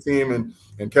 Anthony's team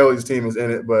and Kelly's team is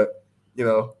in it, but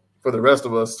for the rest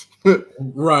of us,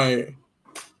 right,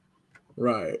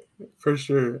 for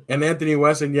sure. And Anthony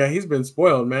Weston, he's been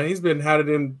spoiled, man. He's been had it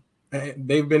in.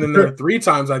 They've been in there 3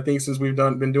 times, I think, since we've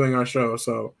been doing our show.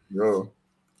 So,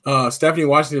 Stephanie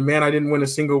Washington, man, I didn't win a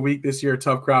single week this year.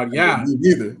 Tough crowd. Yeah, me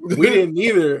neither. We didn't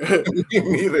either.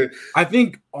 Neither. I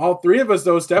think all 3 of us,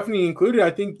 though, Stephanie included,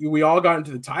 I think we all got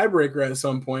into the tiebreaker at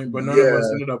some point, but none of us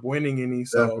ended up winning any.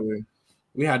 So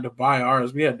we had to buy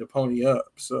ours. We had to pony up.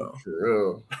 So,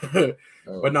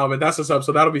 but that's what's up.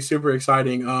 So that'll be super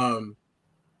exciting.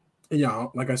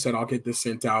 Like I said, I'll get this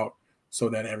sent out so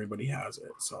that everybody has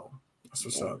it. So that's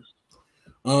what's up.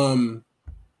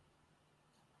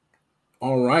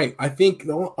 All right. I think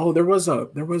there was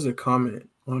a comment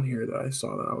on here that I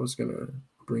saw that I was gonna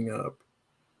bring up.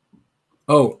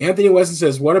 Oh, Anthony Weston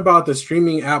says, what about the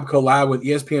streaming app collab with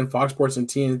ESPN, Fox Sports, and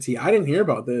TNT? I didn't hear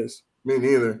about this. Me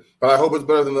neither. But I hope it's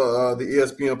better than the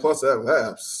ESPN Plus app.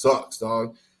 That app sucks,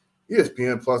 dog.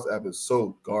 ESPN Plus app is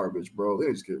so garbage, bro. They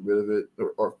need to just get rid of it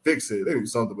or fix it. They do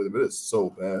something with it, but it's so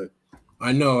bad.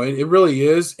 I know it really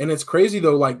is, and it's crazy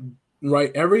though.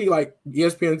 Every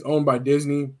ESPN's owned by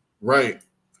Disney, right?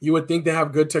 You would think they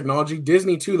have good technology.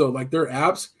 Disney too, though. Their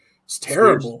apps, it's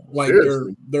terrible.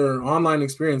 Seriously. Their online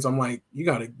experience. I'm like, you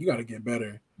gotta get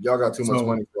better. Y'all got too much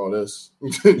money for all this.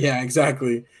 Yeah,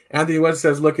 exactly. Anthony West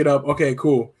says, look it up. Okay,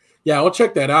 cool. Yeah, I'll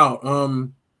check that out.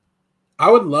 I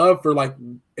would love for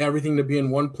everything to be in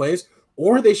one place,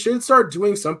 or they should start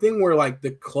doing something where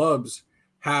the clubs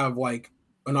have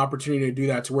an opportunity to do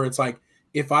that, to where it's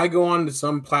if I go on to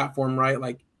some platform, right,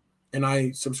 and I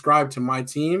subscribe to my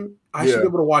team I should be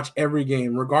able to watch every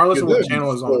game, regardless of what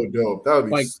channel is on. Dope. That would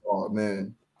be oh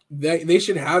man. They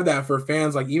should have that for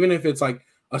fans. Like, even if it's like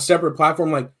a separate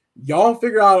platform, like y'all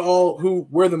figure out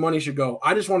where the money should go.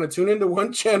 I just want to tune into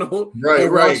one channel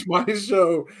and watch my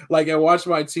show, like, and watch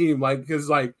my team. Like, because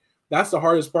like that's the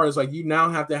hardest part, is like you now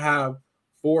have to have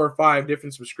 4 or 5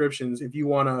 different subscriptions if you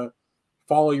want to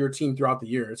follow your team throughout the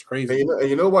year. It's crazy. And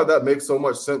you know why that makes so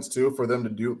much sense too, for them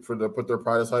to put their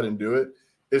pride aside and do it,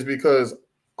 is because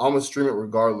I'm gonna stream it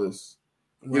regardless.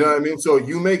 You know what I mean? So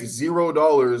you make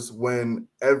 $0 when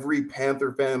every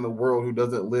Panther fan in the world who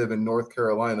doesn't live in North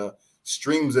Carolina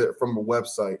streams it from a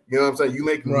website. You know what I'm saying? You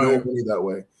make no money that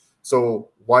way. So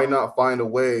why not find a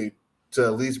way to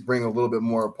at least bring a little bit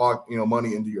more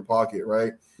money into your pocket,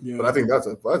 right? Yeah. But I think that's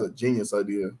a genius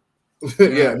idea.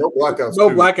 Yeah, no blackouts. No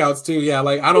blackouts too. Yeah,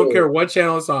 like I don't care what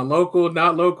channel it's on, local,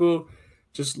 not local,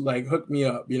 just like hook me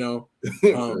up, you know.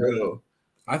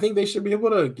 I think they should be able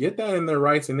to get that in their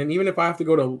rights. And then even if I have to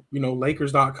go to,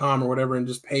 Lakers.com or whatever and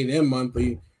just pay them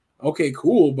monthly, okay,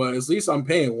 cool. But at least I'm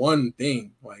paying one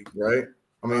thing. Like, right.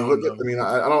 I mean,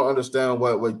 I don't understand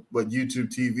what YouTube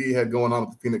TV had going on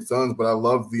with the Phoenix Suns, but I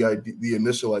love the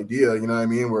initial idea, you know what I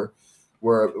mean? Where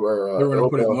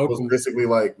was basically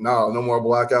like, no more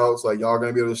blackouts. Like, y'all are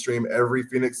going to be able to stream every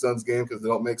Phoenix Suns game because they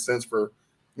don't make sense for,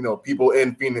 people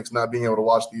in Phoenix not being able to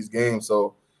watch these games.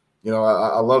 So,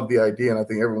 I love the idea, and I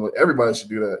think everybody should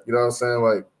do that. You know what I'm saying?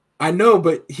 Like, I know,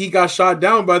 but he got shot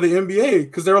down by the NBA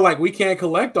because they were like, we can't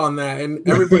collect on that, and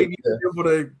everybody needs to be able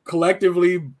to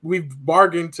collectively. We've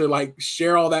bargained to like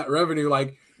share all that revenue.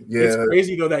 Like, it's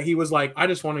crazy though that he was like, I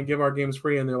just want to give our games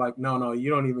free, and they're like, no,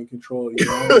 you don't even control it.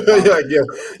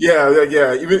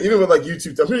 Yeah. Even with like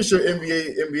YouTube, I'm pretty sure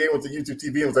NBA went to YouTube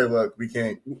TV and was like, look, we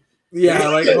can't. Yeah,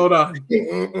 like hold on,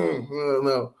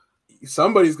 no.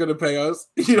 Somebody's gonna pay us,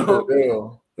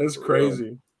 That's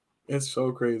crazy. It's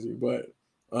so crazy, but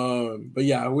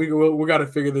yeah, we got to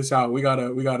figure this out. We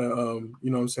gotta what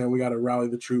I'm saying, we gotta rally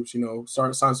the troops,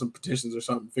 start sign some petitions or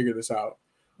something, figure this out.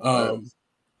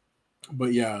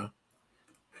 But yeah,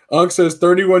 Unk says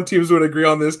 31 teams would agree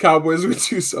on this. Cowboys would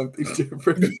do something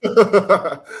different.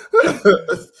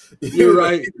 You're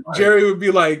right. Jerry would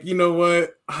be like, you know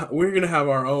what? We're going to have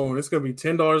our own. It's going to be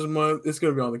 $10 a month. It's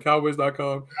going to be on the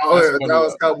Cowboys.com. Oh, yeah,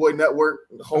 Dallas Cowboy Network.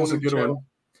 That's a good one.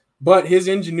 But his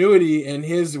ingenuity and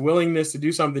his willingness to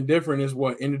do something different is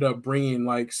what ended up bringing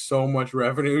like so much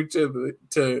revenue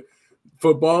to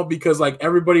football, because like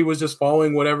everybody was just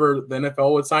following whatever the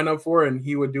NFL would sign up for, and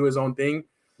he would do his own thing.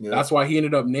 Yeah. That's why he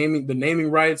ended up naming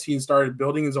rights. He started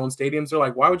building his own stadiums. They're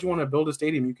like, why would you want to build a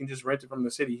stadium? You can just rent it from the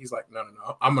city. He's like, no.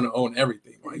 I'm going to own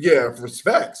everything. Like, yeah, for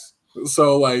specs.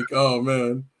 So like, oh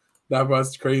man, that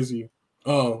was crazy.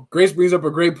 Oh, Grace brings up a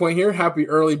great point here. Happy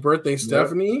early birthday,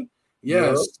 Stephanie.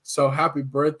 Yes. Yep. So happy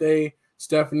birthday,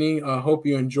 Stephanie. Hope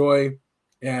you enjoy.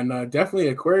 And definitely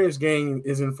Aquarius gang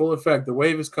is in full effect. The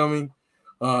wave is coming.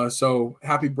 So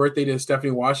happy birthday to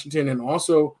Stephanie Washington. And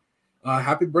also,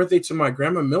 happy birthday to my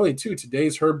grandma Millie too.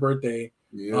 Today's her birthday.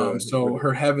 Yeah, so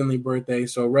her heavenly birthday.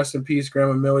 So rest in peace,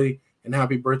 Grandma Millie, and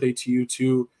happy birthday to you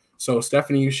too. So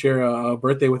Stephanie, you share a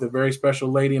birthday with a very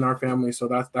special lady in our family. So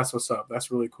that's what's up. That's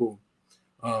really cool.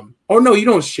 Oh no, you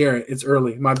don't share it. It's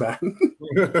early. My bad.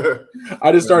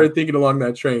 I just started thinking along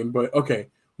that train, but okay,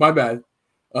 my bad.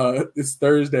 It's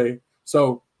Thursday.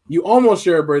 So you almost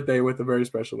share a birthday with a very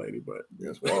special lady, but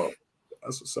yes, wow.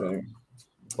 That's what's up.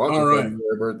 All right.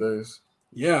 Birthdays.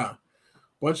 Yeah.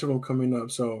 Bunch of them coming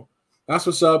up. So that's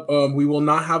what's up. We will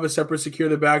not have a separate Secure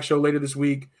the Bag show later this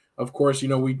week. Of course,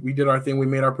 we did our thing. We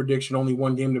made our prediction, only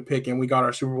one game to pick, and we got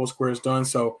our Super Bowl squares done.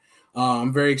 So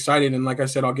I'm very excited. And like I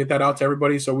said, I'll get that out to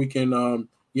everybody so we can,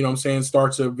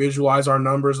 start to visualize our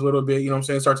numbers a little bit,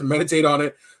 start to meditate on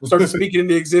it, start to speak it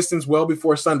into existence well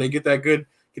before Sunday, get that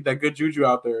good juju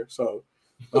out there. So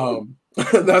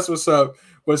that's what's up.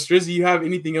 But Strizzy, you have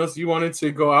anything else you wanted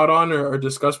to go out on or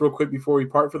discuss real quick before we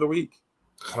part for the week?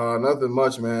 Nothing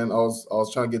much, man. I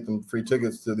was trying to get them free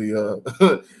tickets to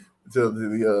the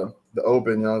the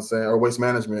Open, you know what I'm saying, or Waste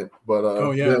Management, but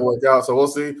it didn't work out. So we'll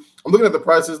see. I'm looking at the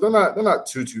prices. They're not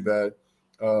too bad.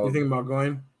 You thinking about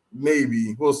going?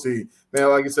 Maybe. We'll see. Man,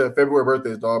 like I said, February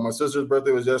birthdays, dog. My sister's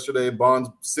birthday was yesterday. Bond's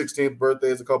 16th birthday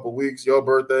is a couple weeks. Your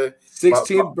birthday.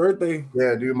 16th birthday.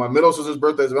 Yeah, dude. My middle sister's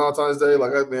birthday is Valentine's Day.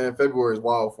 Like, man, February is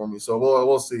wild for me. So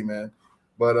we'll see, man.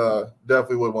 But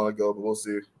definitely would want to go, but we'll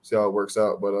see how it works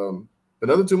out. But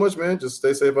nothing too much, man. Just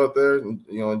stay safe out there and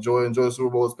enjoy the Super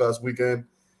Bowl this past weekend.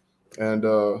 And you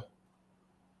know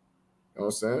what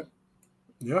I'm saying?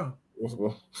 Yeah.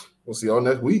 We'll see y'all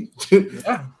next week.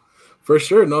 Yeah. For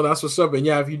sure. No, that's what's up. And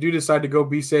yeah, if you do decide to go,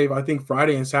 be safe. I think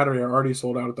Friday and Saturday are already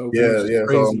sold out at the Open. Yeah.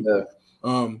 Crazy.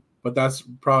 but that's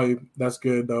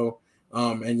good though.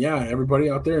 And yeah, everybody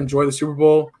out there, enjoy the Super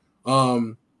Bowl.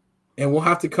 And we'll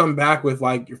have to come back with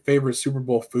like your favorite Super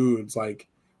Bowl foods. Like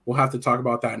we'll have to talk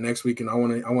about that next week. And I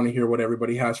want to hear what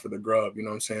everybody has for the grub. You know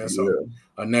what I'm saying? So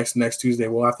next Tuesday,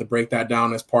 we'll have to break that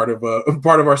down as part of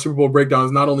our Super Bowl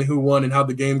breakdowns, not only who won and how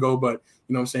the game go, but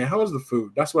you know what I'm saying? How was the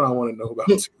food? That's what I want to know about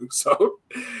too. So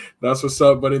that's what's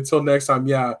up. But until next time,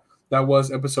 yeah, that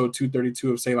was episode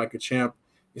 232 of Say Like a Champ.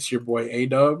 It's your boy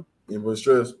A-Dub. Your boy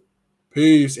Stress.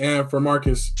 Peace. And for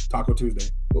Marcus, Taco Tuesday.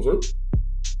 What's up?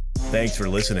 Thanks for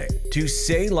listening to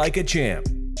Say Like a Champ.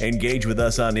 Engage with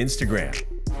us on Instagram.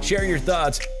 Share your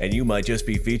thoughts, and you might just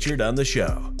be featured on the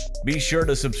show. Be sure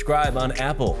to subscribe on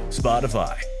Apple,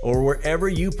 Spotify, or wherever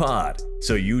you pod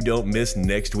so you don't miss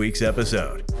next week's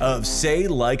episode of Say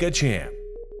Like a Champ.